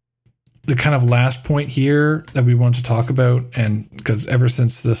 So the kind of last point here that we want to talk about, and because ever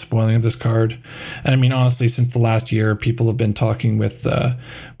since the spoiling of this card, and I mean honestly since the last year, people have been talking with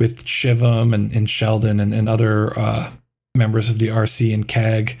Shivam and Sheldon and other members of the RC and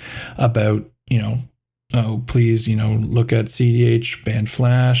CAG about, oh please, look at CDH, ban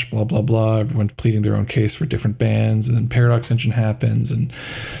Flash, blah blah blah. Everyone's pleading their own case for different bans, and then Paradox Engine happens, and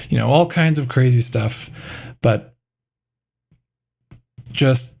all kinds of crazy stuff. But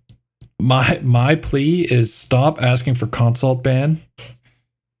just my plea is stop asking for consult ban.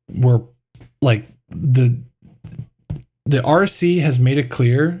 We're like the RC has made it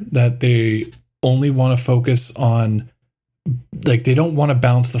clear that they only want to focus on, like, they don't want to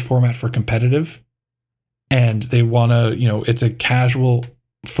balance the format for competitive, and they want to, it's a casual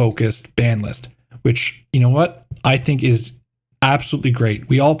focused ban list, which, what I think is absolutely great.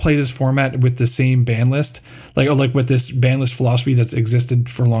 We all play this format with the same ban list, like with this ban list philosophy that's existed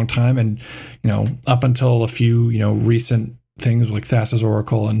for a long time, and up until a few recent things like Thassa's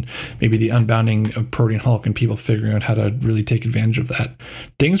Oracle and maybe the unbounding of Protean Hulk and people figuring out how to really take advantage of that,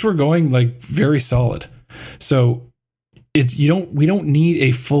 things were going like very solid. So we don't need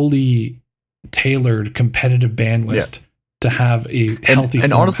a fully tailored competitive ban list to have a healthy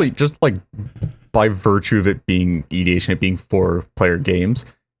and format. honestly, just like by virtue of it being EDH and it being 4-player games,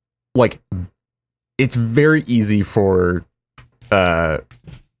 like it's very easy for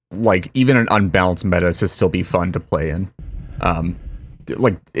like even an unbalanced meta to still be fun to play in.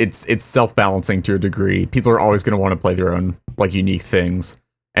 Like it's self-balancing to a degree. People are always going to want to play their own like unique things,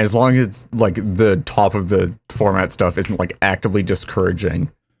 and as long as it's like the top of the format stuff isn't like actively discouraging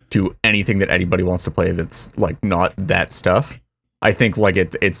to anything that anybody wants to play that's like not that stuff, I think like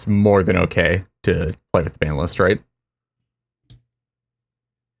it's more than okay to play with the ban list, right?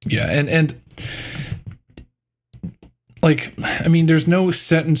 Yeah, and like, I mean, there's no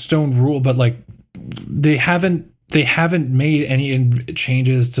set in stone rule, but like they haven't made any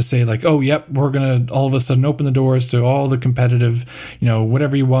changes to say like, oh, yep, we're gonna all of a sudden open the doors to all the competitive,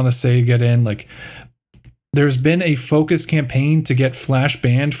 whatever you want to say, get in. Like, there's been a focused campaign to get Flash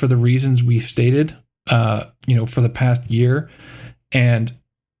banned for the reasons we've stated, for the past year, and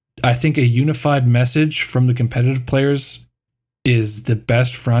I think a unified message from the competitive players is the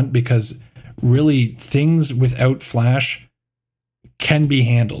best front, because really things without Flash can be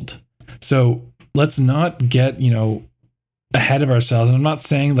handled. So let's not get, ahead of ourselves. And I'm not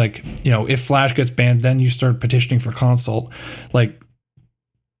saying like, if Flash gets banned, then you start petitioning for consult. Like,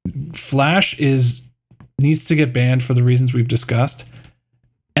 Flash needs to get banned for the reasons we've discussed.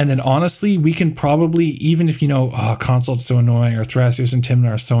 And then honestly, we can probably, even if consult's so annoying, or Thrasios and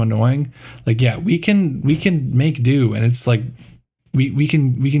Tymna are so annoying, like, yeah, we can make do, and it's like we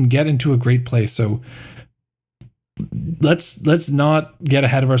can get into a great place. So let's not get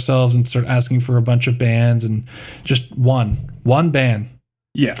ahead of ourselves and start asking for a bunch of bans, and just one ban.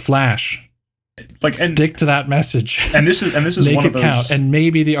 Yeah, Flash. Like, stick to that message, and this is make one it of those count, and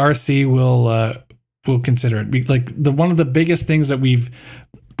maybe the RC will will consider it. Like one of the biggest things that we've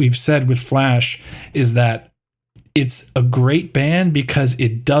said with Flash is that it's a great ban because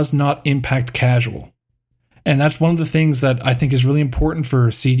it does not impact casual. And that's one of the things that I think is really important for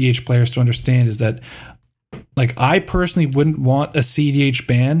CDH players to understand, is that, like, I personally wouldn't want a CDH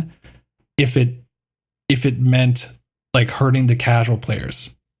ban if it meant like hurting the casual players.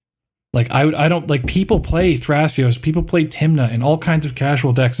 Like I don't like, people play Thrasios, people play Tymna in all kinds of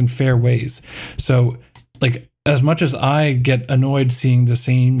casual decks in fair ways. So like, as much as I get annoyed seeing the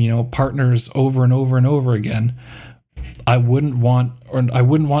same, partners over and over and over again, I wouldn't want and I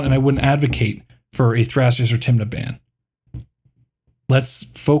wouldn't advocate for a Thrasios or Tymna ban.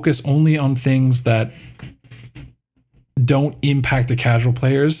 Let's focus only on things that don't impact the casual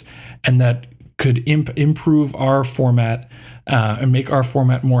players and that could improve our format and make our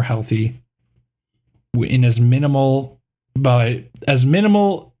format more healthy in as minimal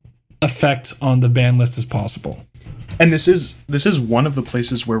effect on the ban list as possible. And this is one of the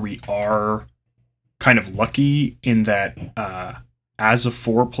places where we are kind of lucky in that as a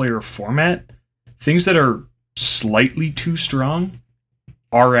 4-player format, things that are slightly too strong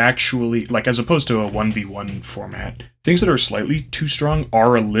are actually, like, as opposed to a 1v1 format, things that are slightly too strong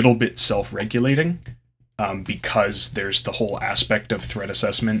are a little bit self-regulating, because there's the whole aspect of threat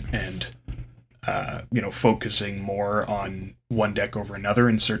assessment and focusing more on one deck over another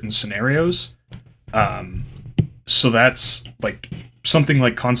in certain scenarios. So that's like something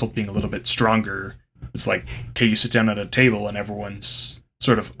like Consult being a little bit stronger. It's like, okay, you sit down at a table and everyone's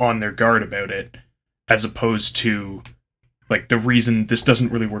sort of on their guard about it, as opposed to, like, the reason this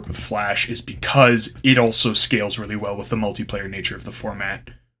doesn't really work with Flash is because it also scales really well with the multiplayer nature of the format,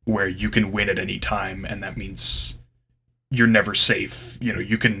 where you can win at any time, and that means you're never safe.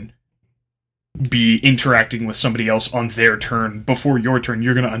 You can be interacting with somebody else on their turn before your turn.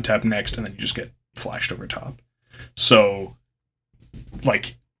 You're going to untap next, and then you just get flashed over top. So,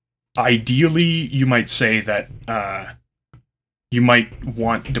 like, ideally, you might say that you might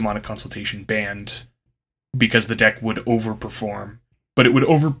want Demonic Consultation banned because the deck would overperform, but it would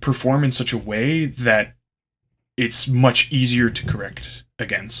overperform in such a way that it's much easier to correct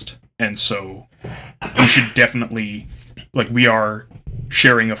against. And so we should definitely, like, we are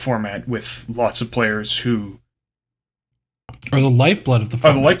sharing a format with lots of players who are the lifeblood of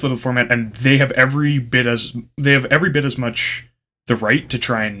the format. And they have every bit as much the right to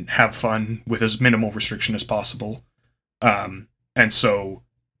try and have fun with as minimal restriction as possible. And so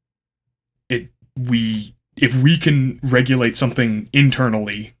if we can regulate something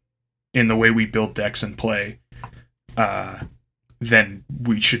internally in the way we build decks and play, then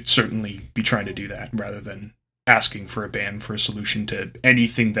we should certainly be trying to do that rather than asking for a ban for a solution to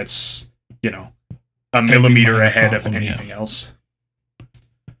anything that's, a millimeter ahead of anything else.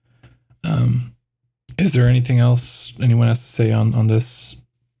 Is there anything else anyone has to say on this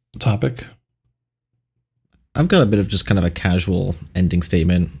topic? I've got a bit of just kind of a casual ending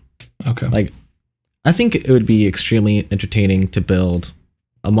statement. Okay. Like, I think it would be extremely entertaining to build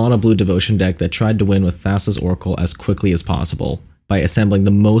a mono blue devotion deck that tried to win with Thassa's Oracle as quickly as possible by assembling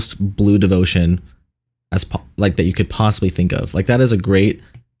the most blue devotion that you could possibly think of. Like, that is a great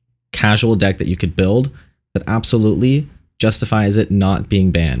casual deck that you could build that absolutely justifies it not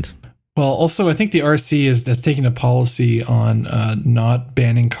being banned. Well, also, I think the RC has taken a policy on not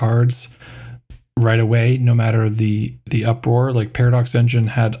banning cards right away, no matter the uproar. Like, Paradox Engine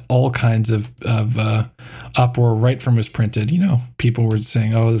had all kinds of uproar right from it was printed. People were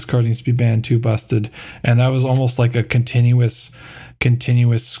saying, "Oh, this card needs to be banned, too busted," and that was almost like a continuous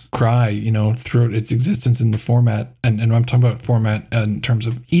cry, throughout its existence in the format. And I'm talking about format in terms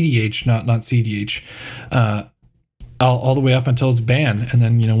of EDH, not CDH. All the way up until it's banned, and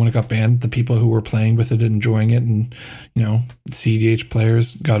then when it got banned, the people who were playing with it and enjoying it, and CDH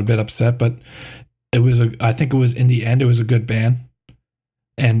players got a bit upset, but I think it was in the end it was a good ban,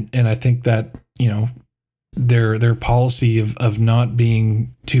 and I think that their policy of not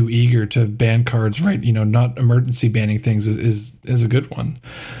being too eager to ban cards, right, not emergency banning things is a good one.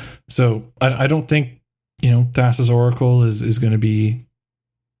 So I don't think Thassa's Oracle is going to be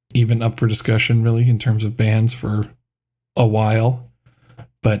even up for discussion really in terms of bans for a while,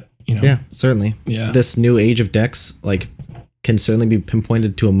 but yeah, certainly, this new age of decks can certainly be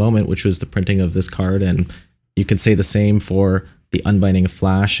pinpointed to a moment, which was the printing of this card, and you could say the same for the unbinding of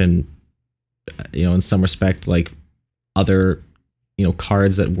Flash, and in some respect, like other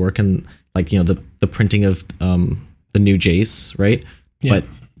cards that work in the printing of the new Jace, right? Yeah.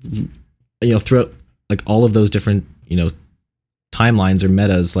 But throughout all of those different timelines or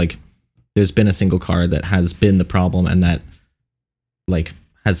metas, there's been a single card that has been the problem, and that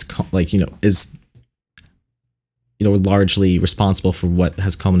is largely responsible for what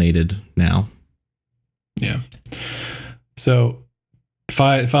has culminated now. Yeah. So if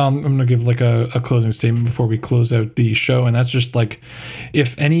I'm going to give like a closing statement before we close out the show, and that's just like,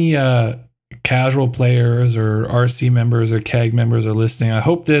 if any casual players or RC members or CAG members are listening, I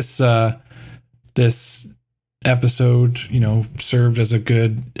hope this episode, served as a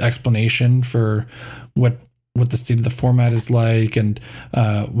good explanation for what the state of the format is like, and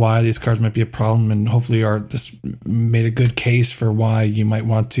why these cards might be a problem, and hopefully just made a good case for why you might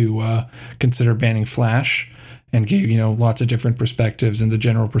want to consider banning Flash, and gave lots of different perspectives and the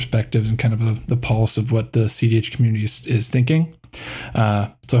general perspectives and kind of the pulse of what the CDH community is thinking.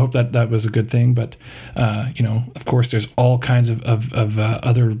 So I hope that was a good thing, but of course there's all kinds of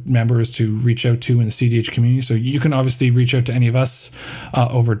other members to reach out to in the CDH community, so you can obviously reach out to any of us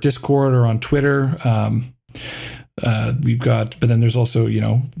over Discord or on Twitter. But then there's also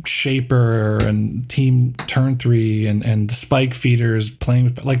Shaper and Team Turn 3 and the Spike Feeders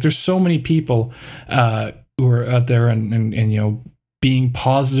playing, like there's so many people who are out there and being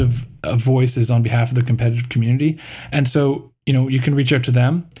positive voices on behalf of the competitive community. And so you can reach out to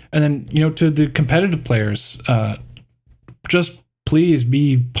them, and then to the competitive players, just please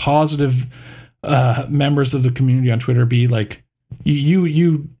be positive members of the community on Twitter. Be like,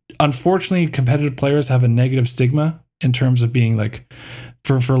 you unfortunately, competitive players have a negative stigma in terms of being like,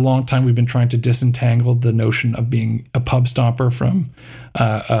 for a long time we've been trying to disentangle the notion of being a pub stomper from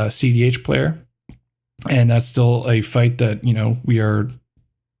a CDH player, and that's still a fight that we are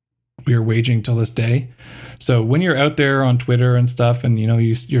waging till this day. So when you're out there on Twitter and stuff, and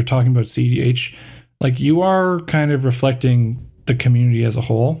you're talking about CDH, like, you are kind of reflecting the community as a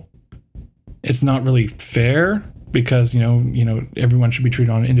whole. It's not really fair, because everyone should be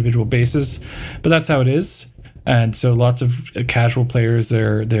treated on an individual basis, but that's how it is. And so lots of casual players,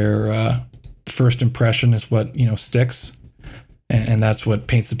 their first impression is what sticks, and that's what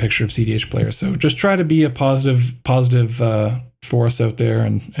paints the picture of CDH players. So just try to be a positive force out there,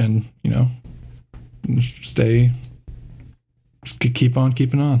 and keep on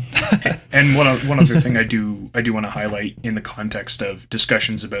keeping on. And one other thing I do want to highlight in the context of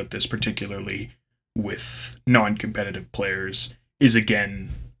discussions about this, particularly with non-competitive players, is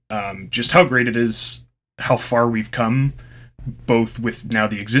again just how great it is, how far we've come, both with now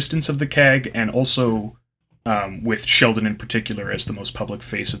the existence of the CAG, and also with Sheldon in particular as the most public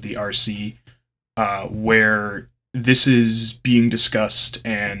face of the RC, where this is being discussed,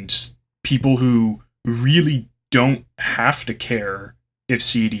 and people who really don't have to care if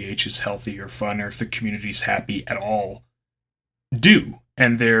CDH is healthy or fun, or if the community's happy at all, do.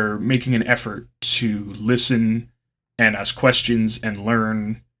 And they're making an effort to listen and ask questions and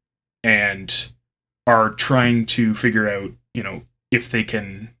learn, and are trying to figure out, if they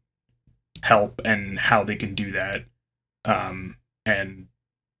can help and how they can do that. And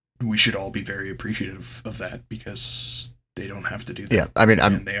we should all be very appreciative of that, because they don't have to do that. Yeah, I mean,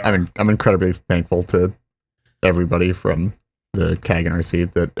 I'm incredibly thankful to everybody from the CAG and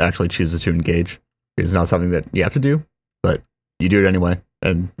RC that actually chooses to engage. It's not something that you have to do, but you do it anyway.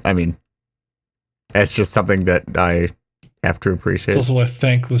 And I mean, it's just something that I have to appreciate. It's also a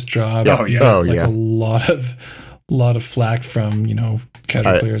thankless job. Oh yeah. A lot of flack from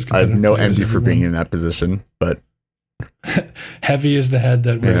casual players. I have no envy for being in that position, but heavy is the head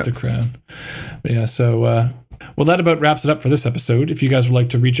that wears the crown. But yeah, so well, that about wraps it up for this episode. If you guys would like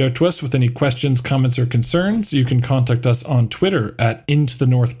to reach out to us with any questions, comments, or concerns, you can contact us on Twitter at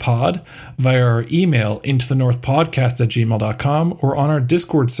IntoTheNorthPod, via our email IntoTheNorthPodcast@gmail.com, or on our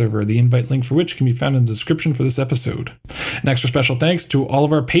Discord server, the invite link for which can be found in the description for this episode. An extra special thanks to all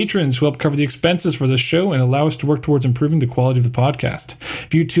of our patrons who help cover the expenses for this show and allow us to work towards improving the quality of the podcast.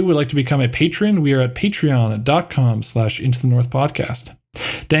 If you too would like to become a patron, we are at patreon.com/IntoTheNorthPodcast.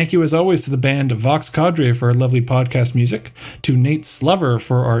 Thank you as always to the band Vox Cadre for our lovely podcast music, to Nate Slover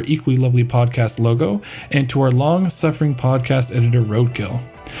for our equally lovely podcast logo, and to our long-suffering podcast editor Roadkill.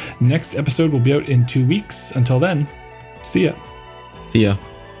 Next episode will be out in 2 weeks. Until then, see ya. See ya.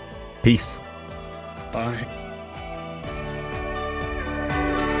 Peace. Bye.